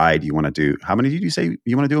your stride, you want to do, how many did you say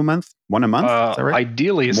you want to do a month? 1 a month? Is that right?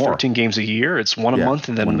 Ideally, it's 13 games a year. It's 1 a month,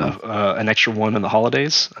 and then an extra one in the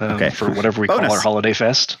holidays for whatever we call our holiday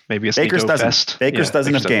fest. Maybe a Baker's Fest. Baker's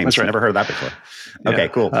dozen of games. Right. Never heard of that before. Okay,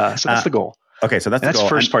 cool. So that's the goal. Okay, so that's the goal.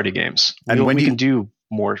 First party games. And we can do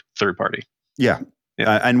more third party. Yeah.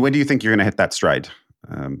 And when do you think you're going to hit that stride?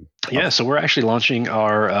 So we're actually launching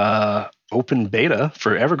our open beta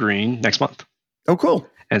for Evergreen next month. Oh, cool.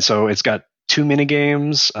 And so it's got 2 mini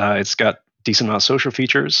games. It's got decent amount of social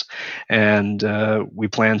features, and we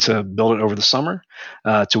plan to build it over the summer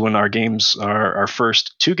to when our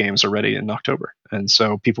first 2 games are ready in October. And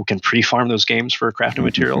so people can pre-farm those games for crafting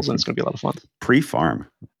materials, and it's going to be a lot of fun. Pre-farm.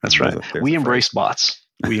 That's right. We embrace bots.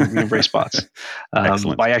 We embrace bots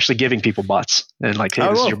by actually giving people bots and like, hey,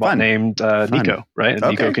 this is your bot named Nico, right? And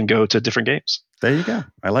Nico can go to different games. There you go.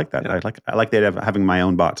 I like that. Yeah. I like that having my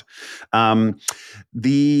own bot. I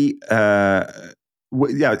was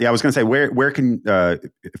going to say where can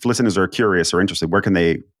if listeners are curious or interested, where can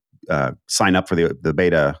they sign up for the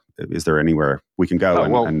beta? Is there anywhere we can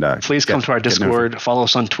go? Please come to our Discord, follow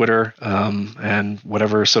us on Twitter, and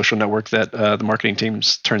whatever social network that the marketing team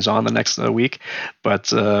turns on the next week.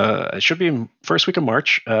 But it should be first week of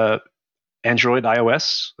March. Android,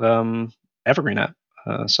 iOS, Evergreen app.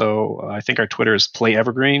 So I think our Twitter is Play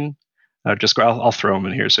Evergreen. I'll throw them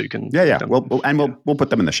in here so you can. Yeah. We'll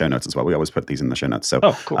put them in the show notes as well. We always put these in the show notes. So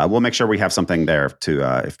cool. We'll make sure we have something there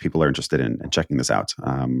to if people are interested in checking this out.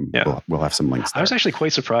 We'll have some links there. I was actually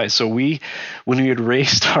quite surprised. So when we had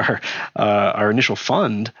raised our initial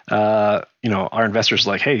fund, our investors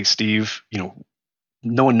were like, hey, Steve,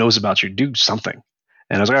 no one knows about you. Do something.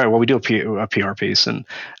 And I was like, all right, well, we do a PR piece. And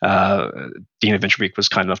Dean at VentureBeak was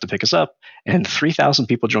kind enough to pick us up. And 3,000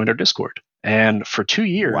 people joined our Discord. And for 2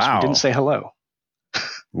 years, we didn't say hello.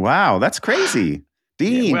 Wow, that's crazy.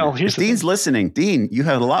 Dean, if Dean's listening, Dean, you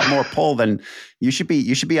have a lot more pull than you should be.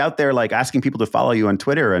 You should be out there like asking people to follow you on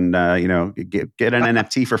Twitter and get an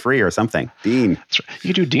NFT for free or something. Dean, that's right.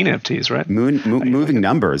 You do Dean NFTs, right? Moving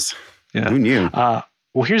numbers. Yeah. Who knew?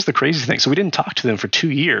 Well, here's the crazy thing. So we didn't talk to them for 2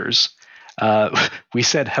 years. We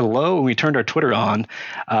said hello and we turned our Twitter on.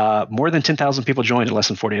 More than 10,000 people joined in less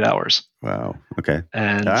than 48 hours. Wow. Okay.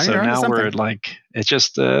 And so now we're like, it's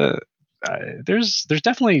just there's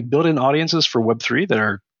definitely built-in audiences for Web3 that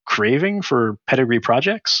are craving for pedigree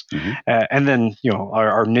projects. Mm-hmm. And then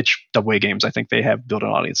our niche AA games, I think they have built-in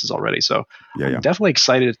audiences already. So I'm definitely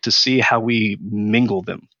excited to see how we mingle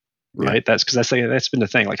them. Right. That's because that's been the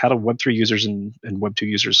thing. Like, how do Web3 users and Web2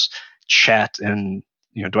 users chat? And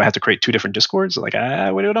do I have to create 2 different Discords? Like,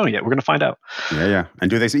 we don't know yet. We're going to find out. Yeah. And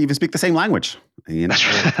do they even speak the same language?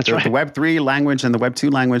 That's right. The Web3 language and the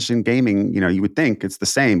Web2 language in gaming, you would think it's the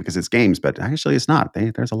same because it's games, but actually it's not.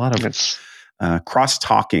 There's a lot of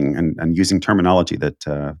cross-talking and using terminology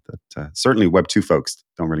that certainly Web2 folks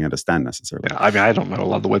don't really understand necessarily. Yeah, I mean, I don't know a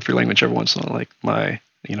lot of the Web3 language. Every once in a while, like my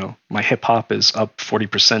hip hop is up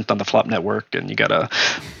 40% on the Flop network, and you got a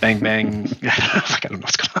bang bang. I don't know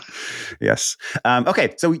what's going on. Yes.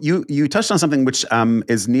 Okay. So you touched on something which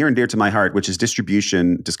is near and dear to my heart, which is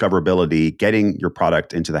distribution, discoverability, getting your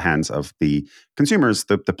product into the hands of the consumers,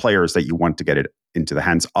 the players that you want to get it into the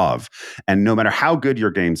hands of. And no matter how good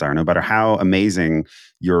your games are, no matter how amazing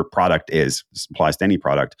your product is, this applies to any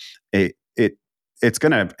product, it's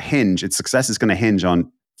going to hinge. Its success is going to hinge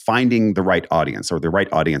on finding the right audience or the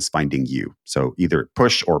right audience finding you. So either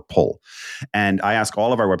push or pull. And I ask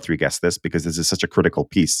all of our Web3 guests this because this is such a critical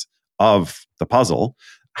piece of the puzzle.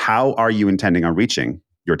 How are you intending on reaching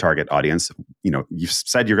your target audience? You've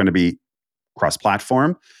said you're going to be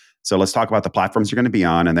cross-platform. So let's talk about the platforms you're going to be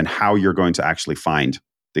on and then how you're going to actually find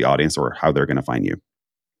the audience or how they're going to find you.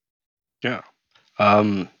 Yeah.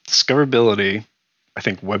 Discoverability, I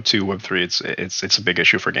think Web2, Web3, it's a big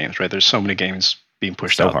issue for games, right? There's so many games being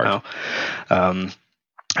pushed out hard now.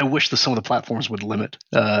 I wish that some of the platforms would limit,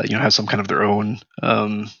 have some kind of their own,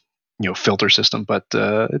 filter system, but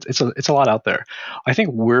it's a lot out there. I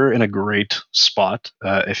think we're in a great spot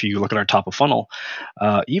if you look at our top of funnel,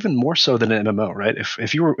 even more so than an MMO, right?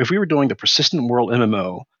 If we were doing the persistent world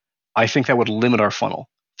MMO, I think that would limit our funnel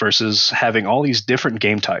versus having all these different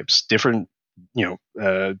game types, different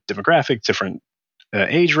demographic, different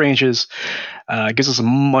age ranges. Gives us a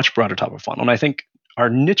much broader top of funnel, and I think our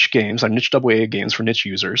niche games, our niche AA games for niche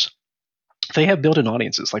users, they have built-in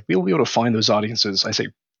audiences. Like, we'll be able to find those audiences, I say,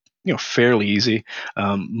 fairly easy.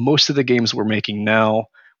 Most of the games we're making now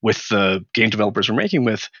with the game developers we're making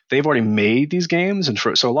with, they've already made these games. And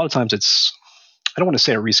so a lot of times it's, I don't want to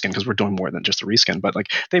say a reskin because we're doing more than just a reskin, but like,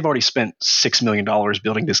 they've already spent $6 million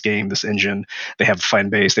building this game, this engine. They have a fan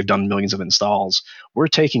base. They've done millions of installs. We're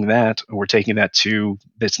taking that and we're taking that to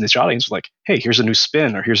this niche audience. Like, hey, here's a new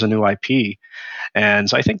spin or here's a new IP. And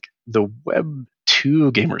so I think the Web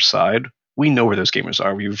 2 gamer side, we know where those gamers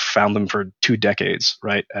are. We've found them for 2 decades,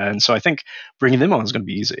 right? And so I think bringing them on is going to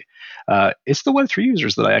be easy. It's the Web3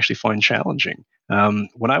 users that I actually find challenging.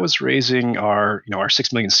 When I was raising our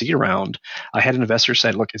 6 million seed round, I had an investor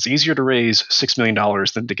say, look, it's easier to raise $6 million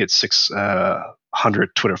than to get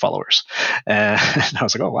 600 Twitter followers. And I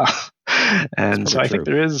was like, oh, wow. And so I think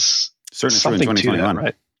there is certainly something true in 2021. to that,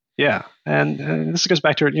 right? Yeah. And this goes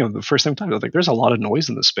back to the first thing we talked about. Like, there's a lot of noise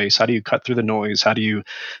in the space. How do you cut through the noise? How do you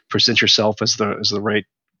present yourself as the right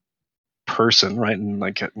person, right? And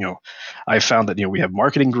like, I found that we have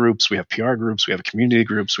marketing groups, we have PR groups, we have community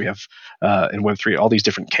groups, we have in Web3 all these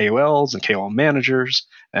different KOLs and KOL managers,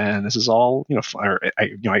 and this is all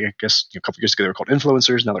I guess a couple years ago they were called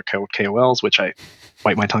influencers, now they're called KOLs, which I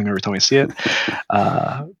bite my tongue every time I see it.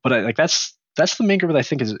 But that's the main group that I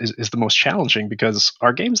think is the most challenging, because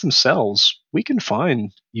our games themselves, we can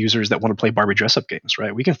find users that want to play Barbie dress-up games,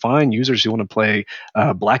 right? We can find users who want to play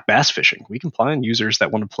black bass fishing. We can find users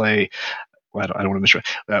that want to play. Well, I don't want to misread.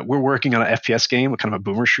 We're working on an FPS game, kind of a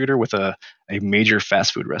boomer shooter with a major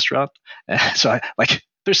fast food restaurant. So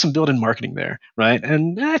there's some built-in marketing there, right?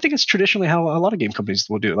 And I think it's traditionally how a lot of game companies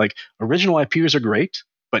will do it. Like, original IPs are great,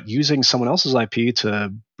 but using someone else's IP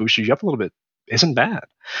to boost you up a little bit isn't bad.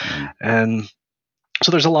 Mm-hmm. And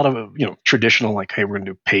so there's a lot of traditional, like, hey, we're going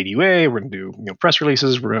to do paid UA, we're going to do press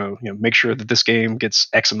releases, we're going to make sure that this game gets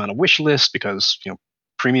X amount of wish list, because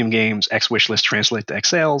premium games X wish list translate to X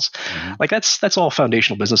sales. Mm-hmm. Like, that's all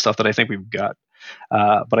foundational business stuff that I think we've got.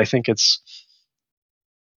 But I think it's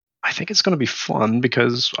going to be fun,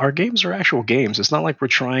 because our games are actual games. It's not like we're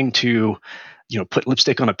trying to put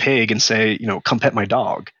lipstick on a pig and say, come pet my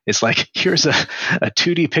dog. It's like, here's a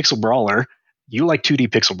 2D pixel brawler. You like 2D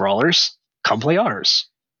pixel brawlers? Come play ours.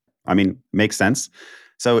 I mean, makes sense.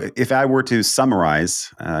 So if I were to summarize,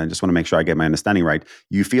 I just want to make sure I get my understanding right.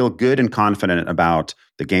 You feel good and confident about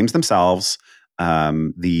the games themselves,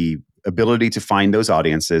 the ability to find those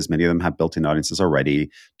audiences. Many of them have built-in audiences already,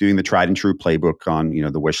 doing the tried and true playbook on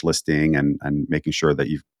the wish listing and making sure that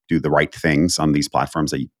you do the right things on these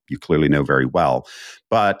platforms that you clearly know very well.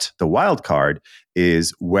 But the wild card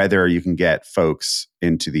is whether you can get folks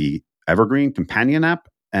into the evergreen companion app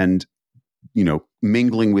and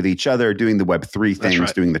mingling with each other, doing the Web3 things,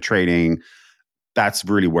 right. Doing the trading. That's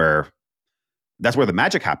really where the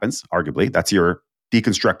magic happens, arguably. That's your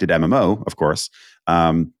deconstructed MMO, of course.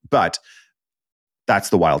 But that's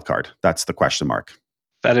the wild card. That's the question mark.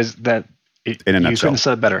 That is that. In a nutshell. You couldn't have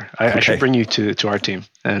said it better. I should bring you to our team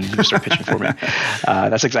and you start pitching for me.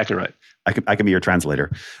 That's exactly right. I can be your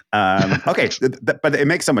translator. Okay, but it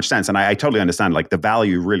makes so much sense, and I totally understand. Like, the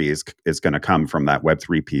value really is going to come from that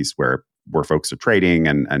Web3 piece where folks are trading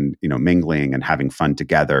and mingling and having fun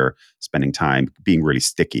together, spending time, being really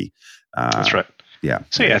sticky. That's right. Yeah.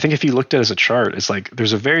 So I think if you looked at it as a chart, it's like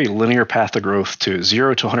there's a very linear path to growth to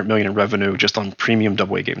 0 to 100 million in revenue just on premium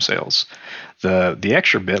AA game sales. The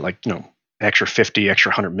extra bit, like extra 50, extra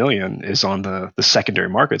 100 million, is on the secondary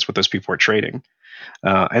markets, what those people are trading.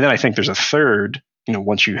 And then I think there's a third,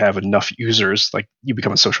 once you have enough users, like, you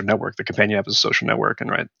become a social network. The companion app is a social network,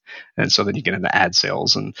 and so then you get into ad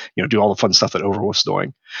sales and do all the fun stuff that Overwolf's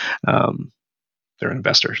doing. They're an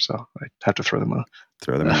investor, so I have to throw them in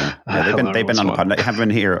there. Yeah, they've been on the pod. They haven't been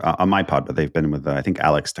here on my pod, but they've been with I think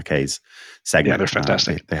Alex Takei's segment. Yeah, they're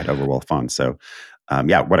fantastic. They had Overwolf on. So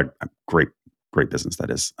what a great business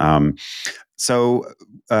that is. So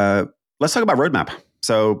let's talk about roadmap.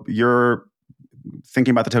 So you're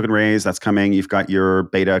thinking about the token raise that's coming. You've got your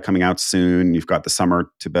beta coming out soon. You've got the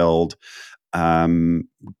summer to build. Doing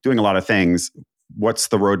a lot of things. What's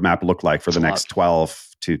the roadmap look like for the next 12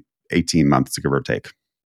 to 18 months, give or take?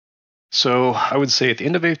 So I would say at the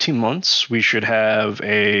end of 18 months, we should have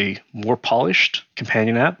a more polished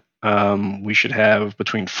companion app. We should have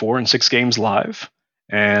between 4 and 6 games live,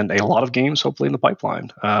 and a lot of games hopefully in the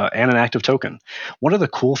pipeline, and an active token. One of the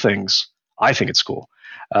cool things, I think it's cool,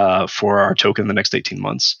 for our token in the next 18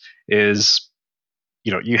 months is,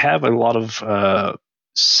 you have a lot of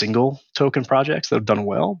single token projects that have done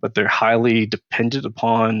well, but they're highly dependent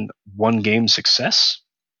upon one game's success.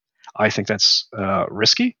 I think that's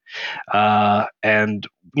risky. And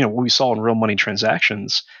what we saw in real money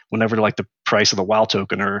transactions, whenever like the price of the WoW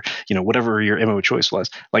token or whatever your MMO choice was,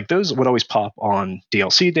 like those would always pop on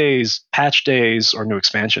DLC days, patch days, or new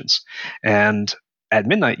expansions. And at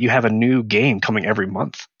midnight, you have a new game coming every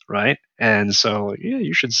month, right? And so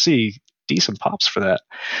you should see decent pops for that.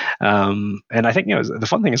 And I think the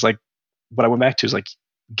fun thing is, like, what I went back to is, like,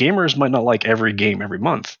 gamers might not like every game every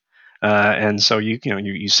month. And so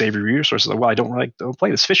you save your resources. Like, well, I don't play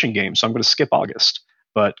this fishing game, so I'm going to skip August.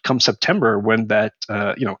 But come September, when that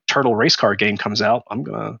turtle race car game comes out, I'm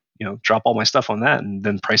gonna drop all my stuff on that, and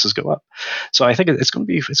then prices go up. So I think it's going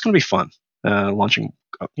to be fun launching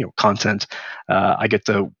content. I get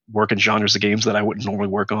to work in genres of games that I wouldn't normally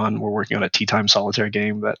work on. We're working on a tea time solitaire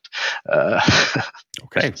game that.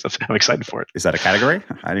 Okay, so I'm excited for it. Is that a category?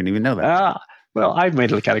 I didn't even know that. Well, I've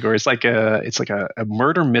made it a category. It's like a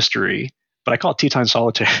murder mystery, but I call it tea time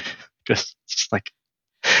solitaire because it's like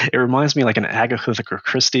It reminds me like an Agatha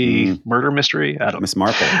Christie murder mystery. I don't Miss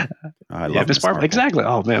Marple. I love Miss Marple. Exactly.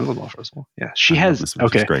 Oh man, I love Marple as well. Yeah, she I love has. Miss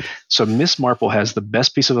Marple. She's great. So Miss Marple has the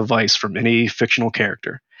best piece of advice from any fictional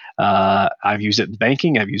character. I've used it in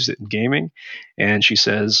banking. I've used it in gaming, and she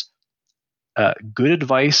says, "Good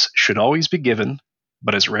advice should always be given,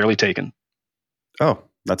 but it's rarely taken." Oh,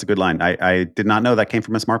 that's a good line. I did not know that came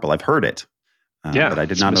from Miss Marple. I've heard it. But I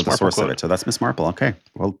did not know the source of it. So that's Miss Marple. Okay.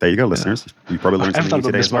 Well, there you go, listeners. You probably learned something new today. I haven't thought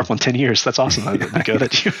about Miss Marple in 10 years. That's awesome, Nico,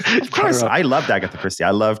 that you Of course. I loved Agatha Christie. I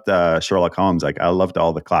loved Sherlock Holmes. Like, I loved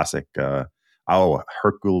all the classic, Hercule Poirot.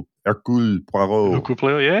 Hercule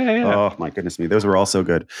Poirot, yeah. Oh, my goodness me. Those were all so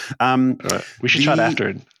good. Right. We should chat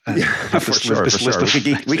after. For sure.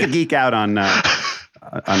 We could geek out on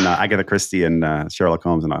Agatha Christie and Sherlock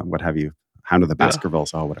Holmes and what have you. Hound of the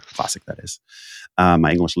Baskervilles. Oh, what a classic that is.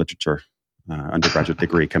 My English literature undergraduate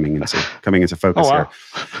degree coming into focus here.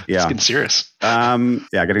 Yeah, it's getting serious. Getting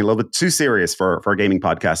a little bit too serious for a gaming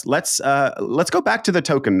podcast. Let's go back to the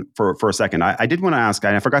token for a second. I did want to ask,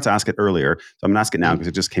 and I forgot to ask it earlier, so I'm going to ask it now because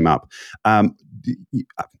it just came up.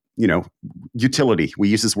 Utility. We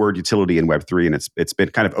use this word utility in Web3, and it's been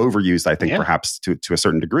kind of overused, I think, perhaps to a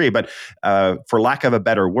certain degree. But for lack of a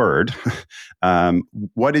better word,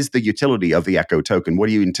 what is the utility of the Echo token? What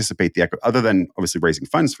do you anticipate the Echo, other than obviously raising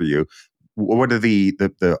funds for you? What are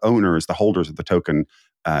the owners, the holders of the token,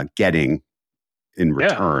 getting in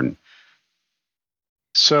return?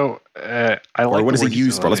 So I like. Or what is it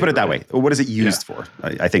used for? Let's put it that way. What is it used for?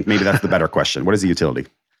 I think maybe that's the better question. What is the utility?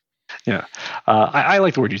 Yeah, I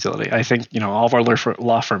like the word utility. I think all of our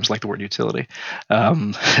law firms like the word utility.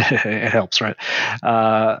 It helps, right?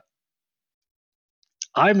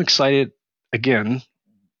 I'm excited. Again,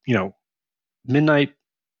 Midnight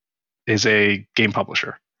is a game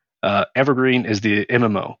publisher. Evergreen is the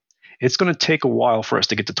MMO. It's going to take a while for us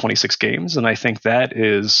to get to 26 games, and I think that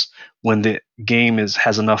is when the game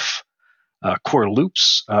has enough core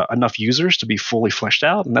loops, enough users to be fully fleshed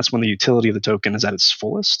out, and that's when the utility of the token is at its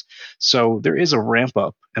fullest. So there is a ramp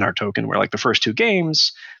up in our token where, like, the first 2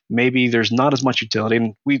 games, maybe there's not as much utility,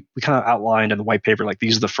 and we kind of outlined in the white paper, like,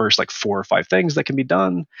 these are the first 4 or 5 things that can be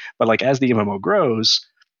done. But like, as the MMO grows,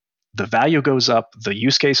 the value goes up, the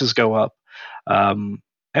use cases go up.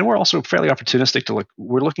 And we're also fairly opportunistic to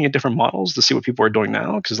we're looking at different models to see what people are doing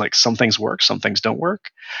now, because some things work, some things don't work.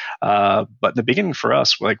 But in the beginning for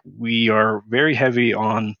us, we are very heavy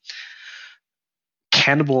on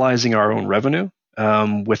cannibalizing our own revenue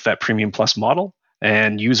with that Premium Plus model,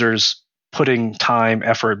 and users putting time,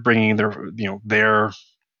 effort, bringing their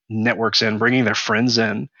networks in, bringing their friends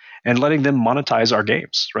in, and letting them monetize our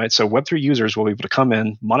games, right? So Web3 users will be able to come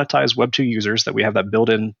in, monetize Web2 users that we have that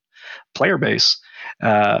built-in player base,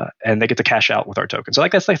 and they get to cash out with our token. So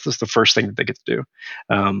that's the first thing that they get to do.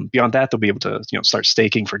 Beyond that, they'll be able to start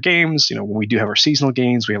staking for games. When we do have our seasonal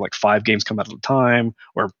games, we have 5 games come out at a time,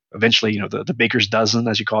 or eventually the baker's dozen,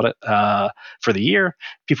 as you called it, for the year.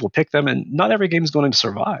 People will pick them, and not every game is going to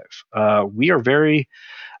survive. We are very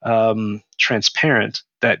transparent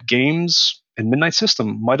that games in Midnight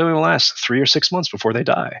System might only last 3 or 6 months before they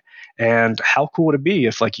die. And how cool would it be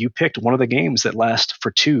if you picked one of the games that last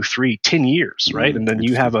for 2, 3, 10 years, right? And then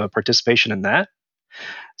you have a participation in that.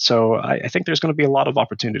 So I think there's going to be a lot of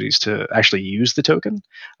opportunities to actually use the token.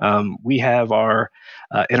 We have our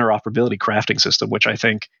interoperability crafting system, which I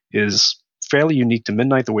think is fairly unique to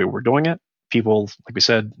Midnight, the way we're doing it. People, like we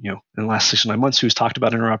said, in the last 6 to 9 months, who's talked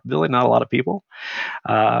about interoperability, not a lot of people.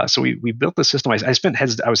 So we built the system. I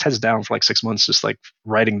was heads down for 6 months, just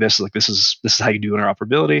writing this. This is how you do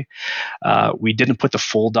interoperability. We didn't put the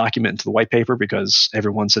full document into the white paper because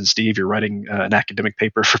everyone said, Steve, you're writing an academic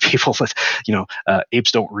paper for people that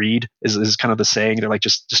apes don't read is kind of the saying. They're like,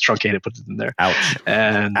 just truncate it, put it in there. Ouch.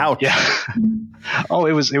 And ouch. Yeah. Oh,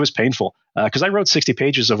 it was painful. Because I wrote 60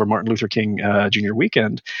 pages over Martin Luther King Jr.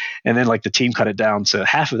 weekend, and then the team cut it down to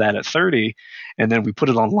half of that at 30, and then we put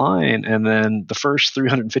it online, and then the first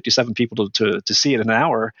 357 people to see it in an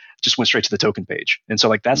hour just went straight to the token page, and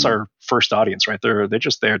so that's our first audience, right? They're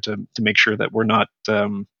just there to make sure that we're not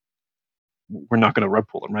going to rug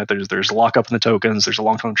pull them, right? There's lockup in the tokens. There's a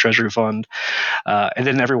long-term treasury fund, and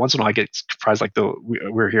then every once in a while I get surprised.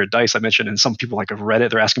 We're here at Dice, I mentioned, and some people have read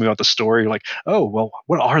it. They're asking me about the story. Like, oh, well,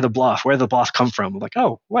 what are the bluff? Where did the bluff come from? I'm like,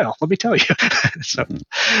 oh, well, let me tell you. So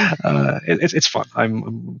it's fun.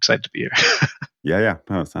 I'm excited to be here. Yeah.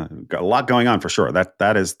 Oh, got a lot going on for sure.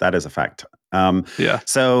 That is a fact. Yeah.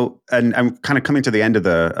 So, and I'm kind of coming to the end of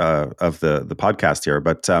the podcast here,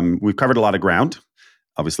 but we've covered a lot of ground,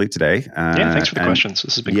 obviously, today. Thanks for the questions.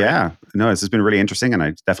 This has been great. No, this has been really interesting, and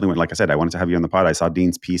I definitely like I said, I wanted to have you on the pod. I saw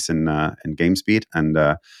Dean's piece in GameSpeed, and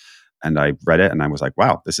and I read it, and I was like,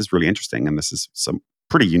 wow, this is really interesting, and this is some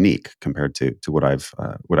pretty unique compared to what I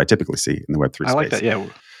typically see in the Web3 space. I like that. Yeah.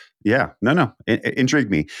 Yeah, no, it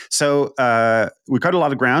intrigued me. So we covered a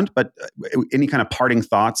lot of ground, but any kind of parting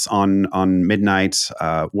thoughts on Midnight?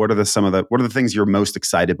 What are the things you're most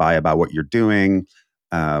excited by about what you're doing?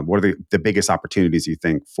 What are the biggest opportunities you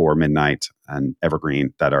think for Midnight and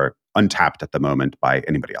Evergreen that are untapped at the moment by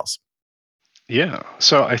anybody else? Yeah.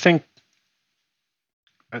 So I think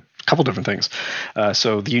a couple different things.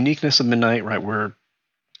 So the uniqueness of Midnight, right?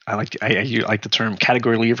 I like the term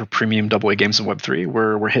category leader for premium AA games in Web3.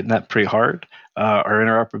 We're hitting that pretty hard. Our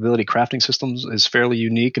interoperability crafting systems is fairly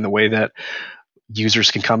unique in the way that users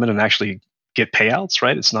can come in and actually get payouts.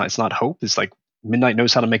 Right? It's not hope. It's like Midnight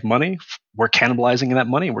knows how to make money. We're cannibalizing that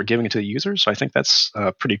money and we're giving it to the users. So I think that's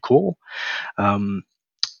pretty cool.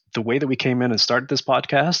 The way that we came in and started this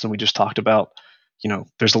podcast, and we just talked about,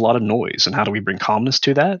 there's a lot of noise, and how do we bring calmness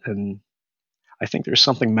to that? And I think there's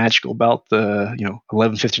something magical about the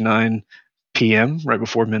 11:59 p.m. right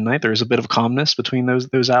before midnight. There is a bit of calmness between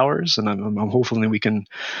those hours, and I'm hopeful that we can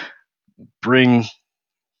bring.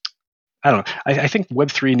 I don't know. I think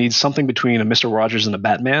Web3 needs something between a Mr. Rogers and a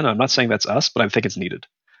Batman. I'm not saying that's us, but I think it's needed,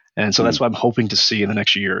 and so that's what I'm hoping to see in the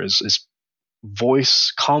next year is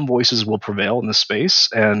calm voices will prevail in this space,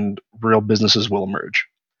 and real businesses will emerge.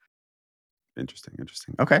 Interesting.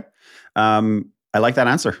 Okay, I like that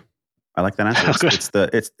answer.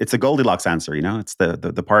 It's a Goldilocks answer. It's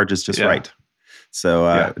the porridge is just right.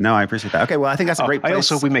 So no, I appreciate that. Okay, well, I think that's a great place. I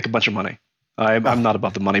also hope we make a bunch of money. I'm not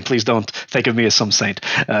about the money. Please don't think of me as some saint.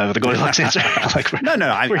 The Goldilocks answer.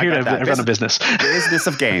 No. We're here to run a business. Business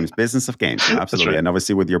of games. Absolutely. Right. And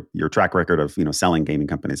obviously, with your track record of selling gaming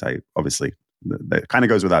companies, that kind of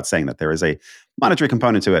goes without saying that there is a monetary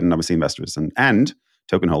component to it, and obviously investors and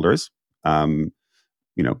token holders.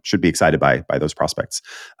 Should be excited by those prospects.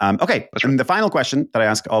 Okay, and the final question that I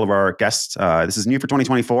ask all of our guests, this is new for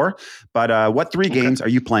 2024, but what three games are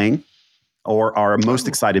you playing or are most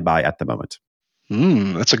excited by at the moment?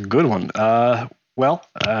 That's a good one. I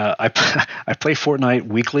play Fortnite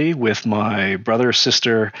weekly with my brother,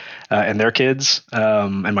 sister, and their kids,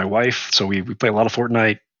 and my wife. So we play a lot of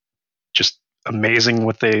Fortnite. Just amazing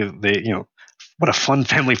what what a fun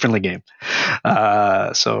family-friendly game.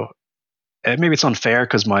 So maybe it's unfair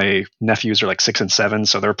because my nephews are like 6 and 7,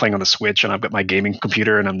 so they're playing on the Switch, and I've got my gaming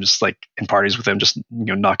computer, and I'm just like in parties with them, just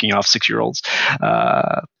knocking off 6-year-olds.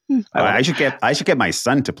 I should get my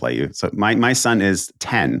son to play you. So my son is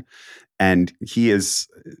 10, and he is.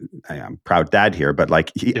 I'm proud dad here,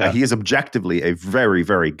 but he is objectively a very,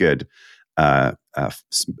 very good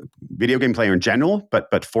video game player in general, but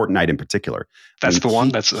Fortnite in particular. That's the one.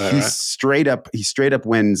 That's he straight up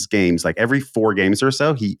wins games. Like every 4 games or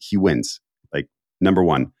so, he wins. Like number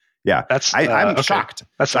one. Yeah, I'm shocked.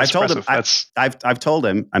 I've told him. I've told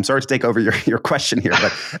him. I'm sorry to take over your question here,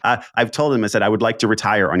 but I've told him. I said I would like to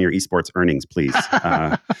retire on your esports earnings, please.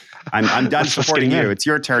 I'm done supporting you. It's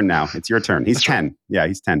your turn now. It's your turn. He's 10. Right. Yeah,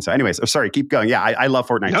 he's 10. So, anyways, sorry. Keep going. Yeah, I love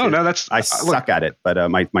Fortnite. No, I suck at it,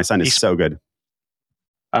 but my son is so good.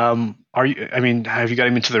 Have you got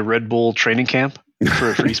him into the Red Bull training camp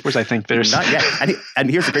for esports? I think there's not yet. And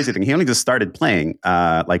here's the crazy thing: he only just started playing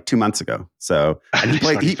 2 months ago. So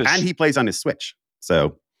he plays on his Switch.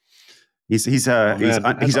 So he's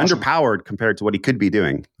underpowered compared to what he could be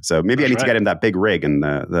doing. So maybe I need to get him that big rig and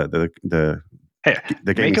the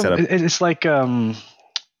gaming setup. It's like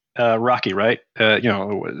Rocky, right?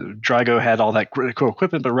 Drago had all that cool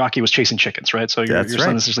equipment, but Rocky was chasing chickens, right? So your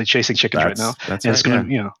son is essentially chasing chickens right now. That's and right. It's going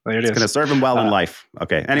to, there it is. It's going to serve him well in life.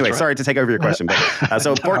 Okay. Anyway, sorry to take over your question, but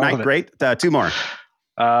so Fortnite, great. 2 more.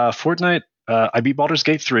 Fortnite. I beat Baldur's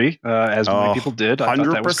Gate 3, as many people did.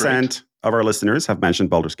 100% of our listeners have mentioned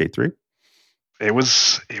Baldur's Gate 3. It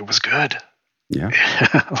was good. Yeah.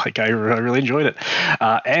 I really enjoyed it.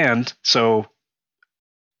 And so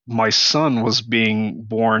my son was being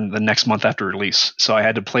born the next month after release, so I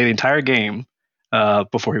had to play the entire game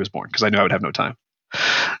before he was born because I knew I would have no time.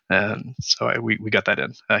 And so we got that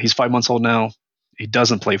in. He's 5 months old now. He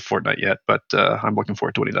doesn't play Fortnite yet, but I'm looking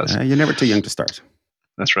forward to what he does. You're never too young to start.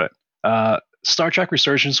 That's right. Star Trek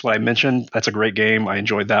Resurgence, what I mentioned, that's a great game. I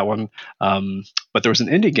enjoyed that one. But there was an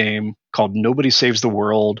indie game called Nobody Saves the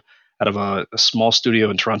World out of a small studio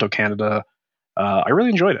in Toronto, Canada. I really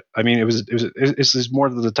enjoyed it. I mean, it was more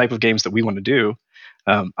of the type of games that we want to do.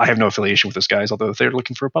 I have no affiliation with those guys, although they're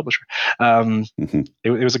looking for a publisher.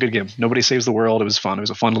 It was a good game. Nobody Saves the World. It was fun. It was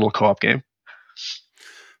a fun little co-op game.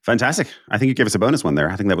 Fantastic. I think you gave us a bonus one there.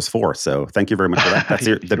 I think that was 4. So thank you very much for that. That's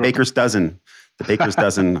the baker's dozen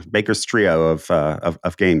The Baker's trio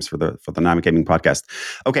of games for the Navi Gaming podcast.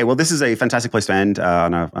 Okay, well, this is a fantastic place to end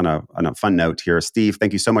on a fun note here. Steve,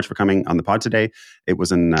 thank you so much for coming on the pod today. It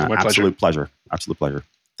was an absolute pleasure. Absolute pleasure.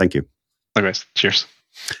 Thank you. Likewise. Cheers.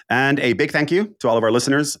 And a big thank you to all of our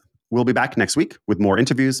listeners. We'll be back next week with more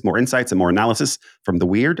interviews, more insights, and more analysis from the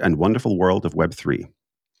weird and wonderful world of Web3.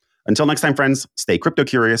 Until next time, friends, stay crypto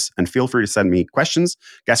curious and feel free to send me questions,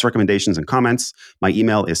 guest recommendations, and comments. My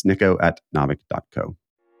email is nico@navic.co.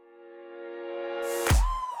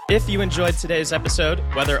 If you enjoyed today's episode,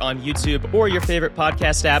 whether on YouTube or your favorite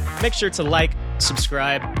podcast app, make sure to like,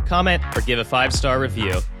 subscribe, comment, or give a 5-star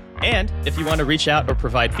review. And if you want to reach out or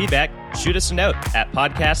provide feedback, shoot us a note at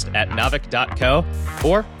podcast@navic.co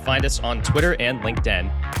or find us on Twitter and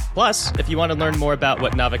LinkedIn. Plus, if you want to learn more about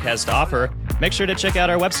what Navic has to offer, make sure to check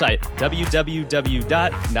out our website,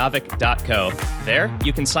 www.navic.co. There,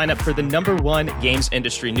 you can sign up for the #1 games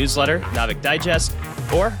industry newsletter, Navic Digest,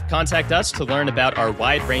 or contact us to learn about our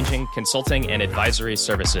wide-ranging consulting and advisory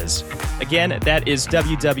services. Again, that is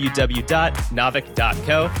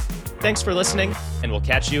www.navic.co. Thanks for listening, and we'll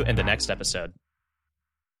catch you in the next episode.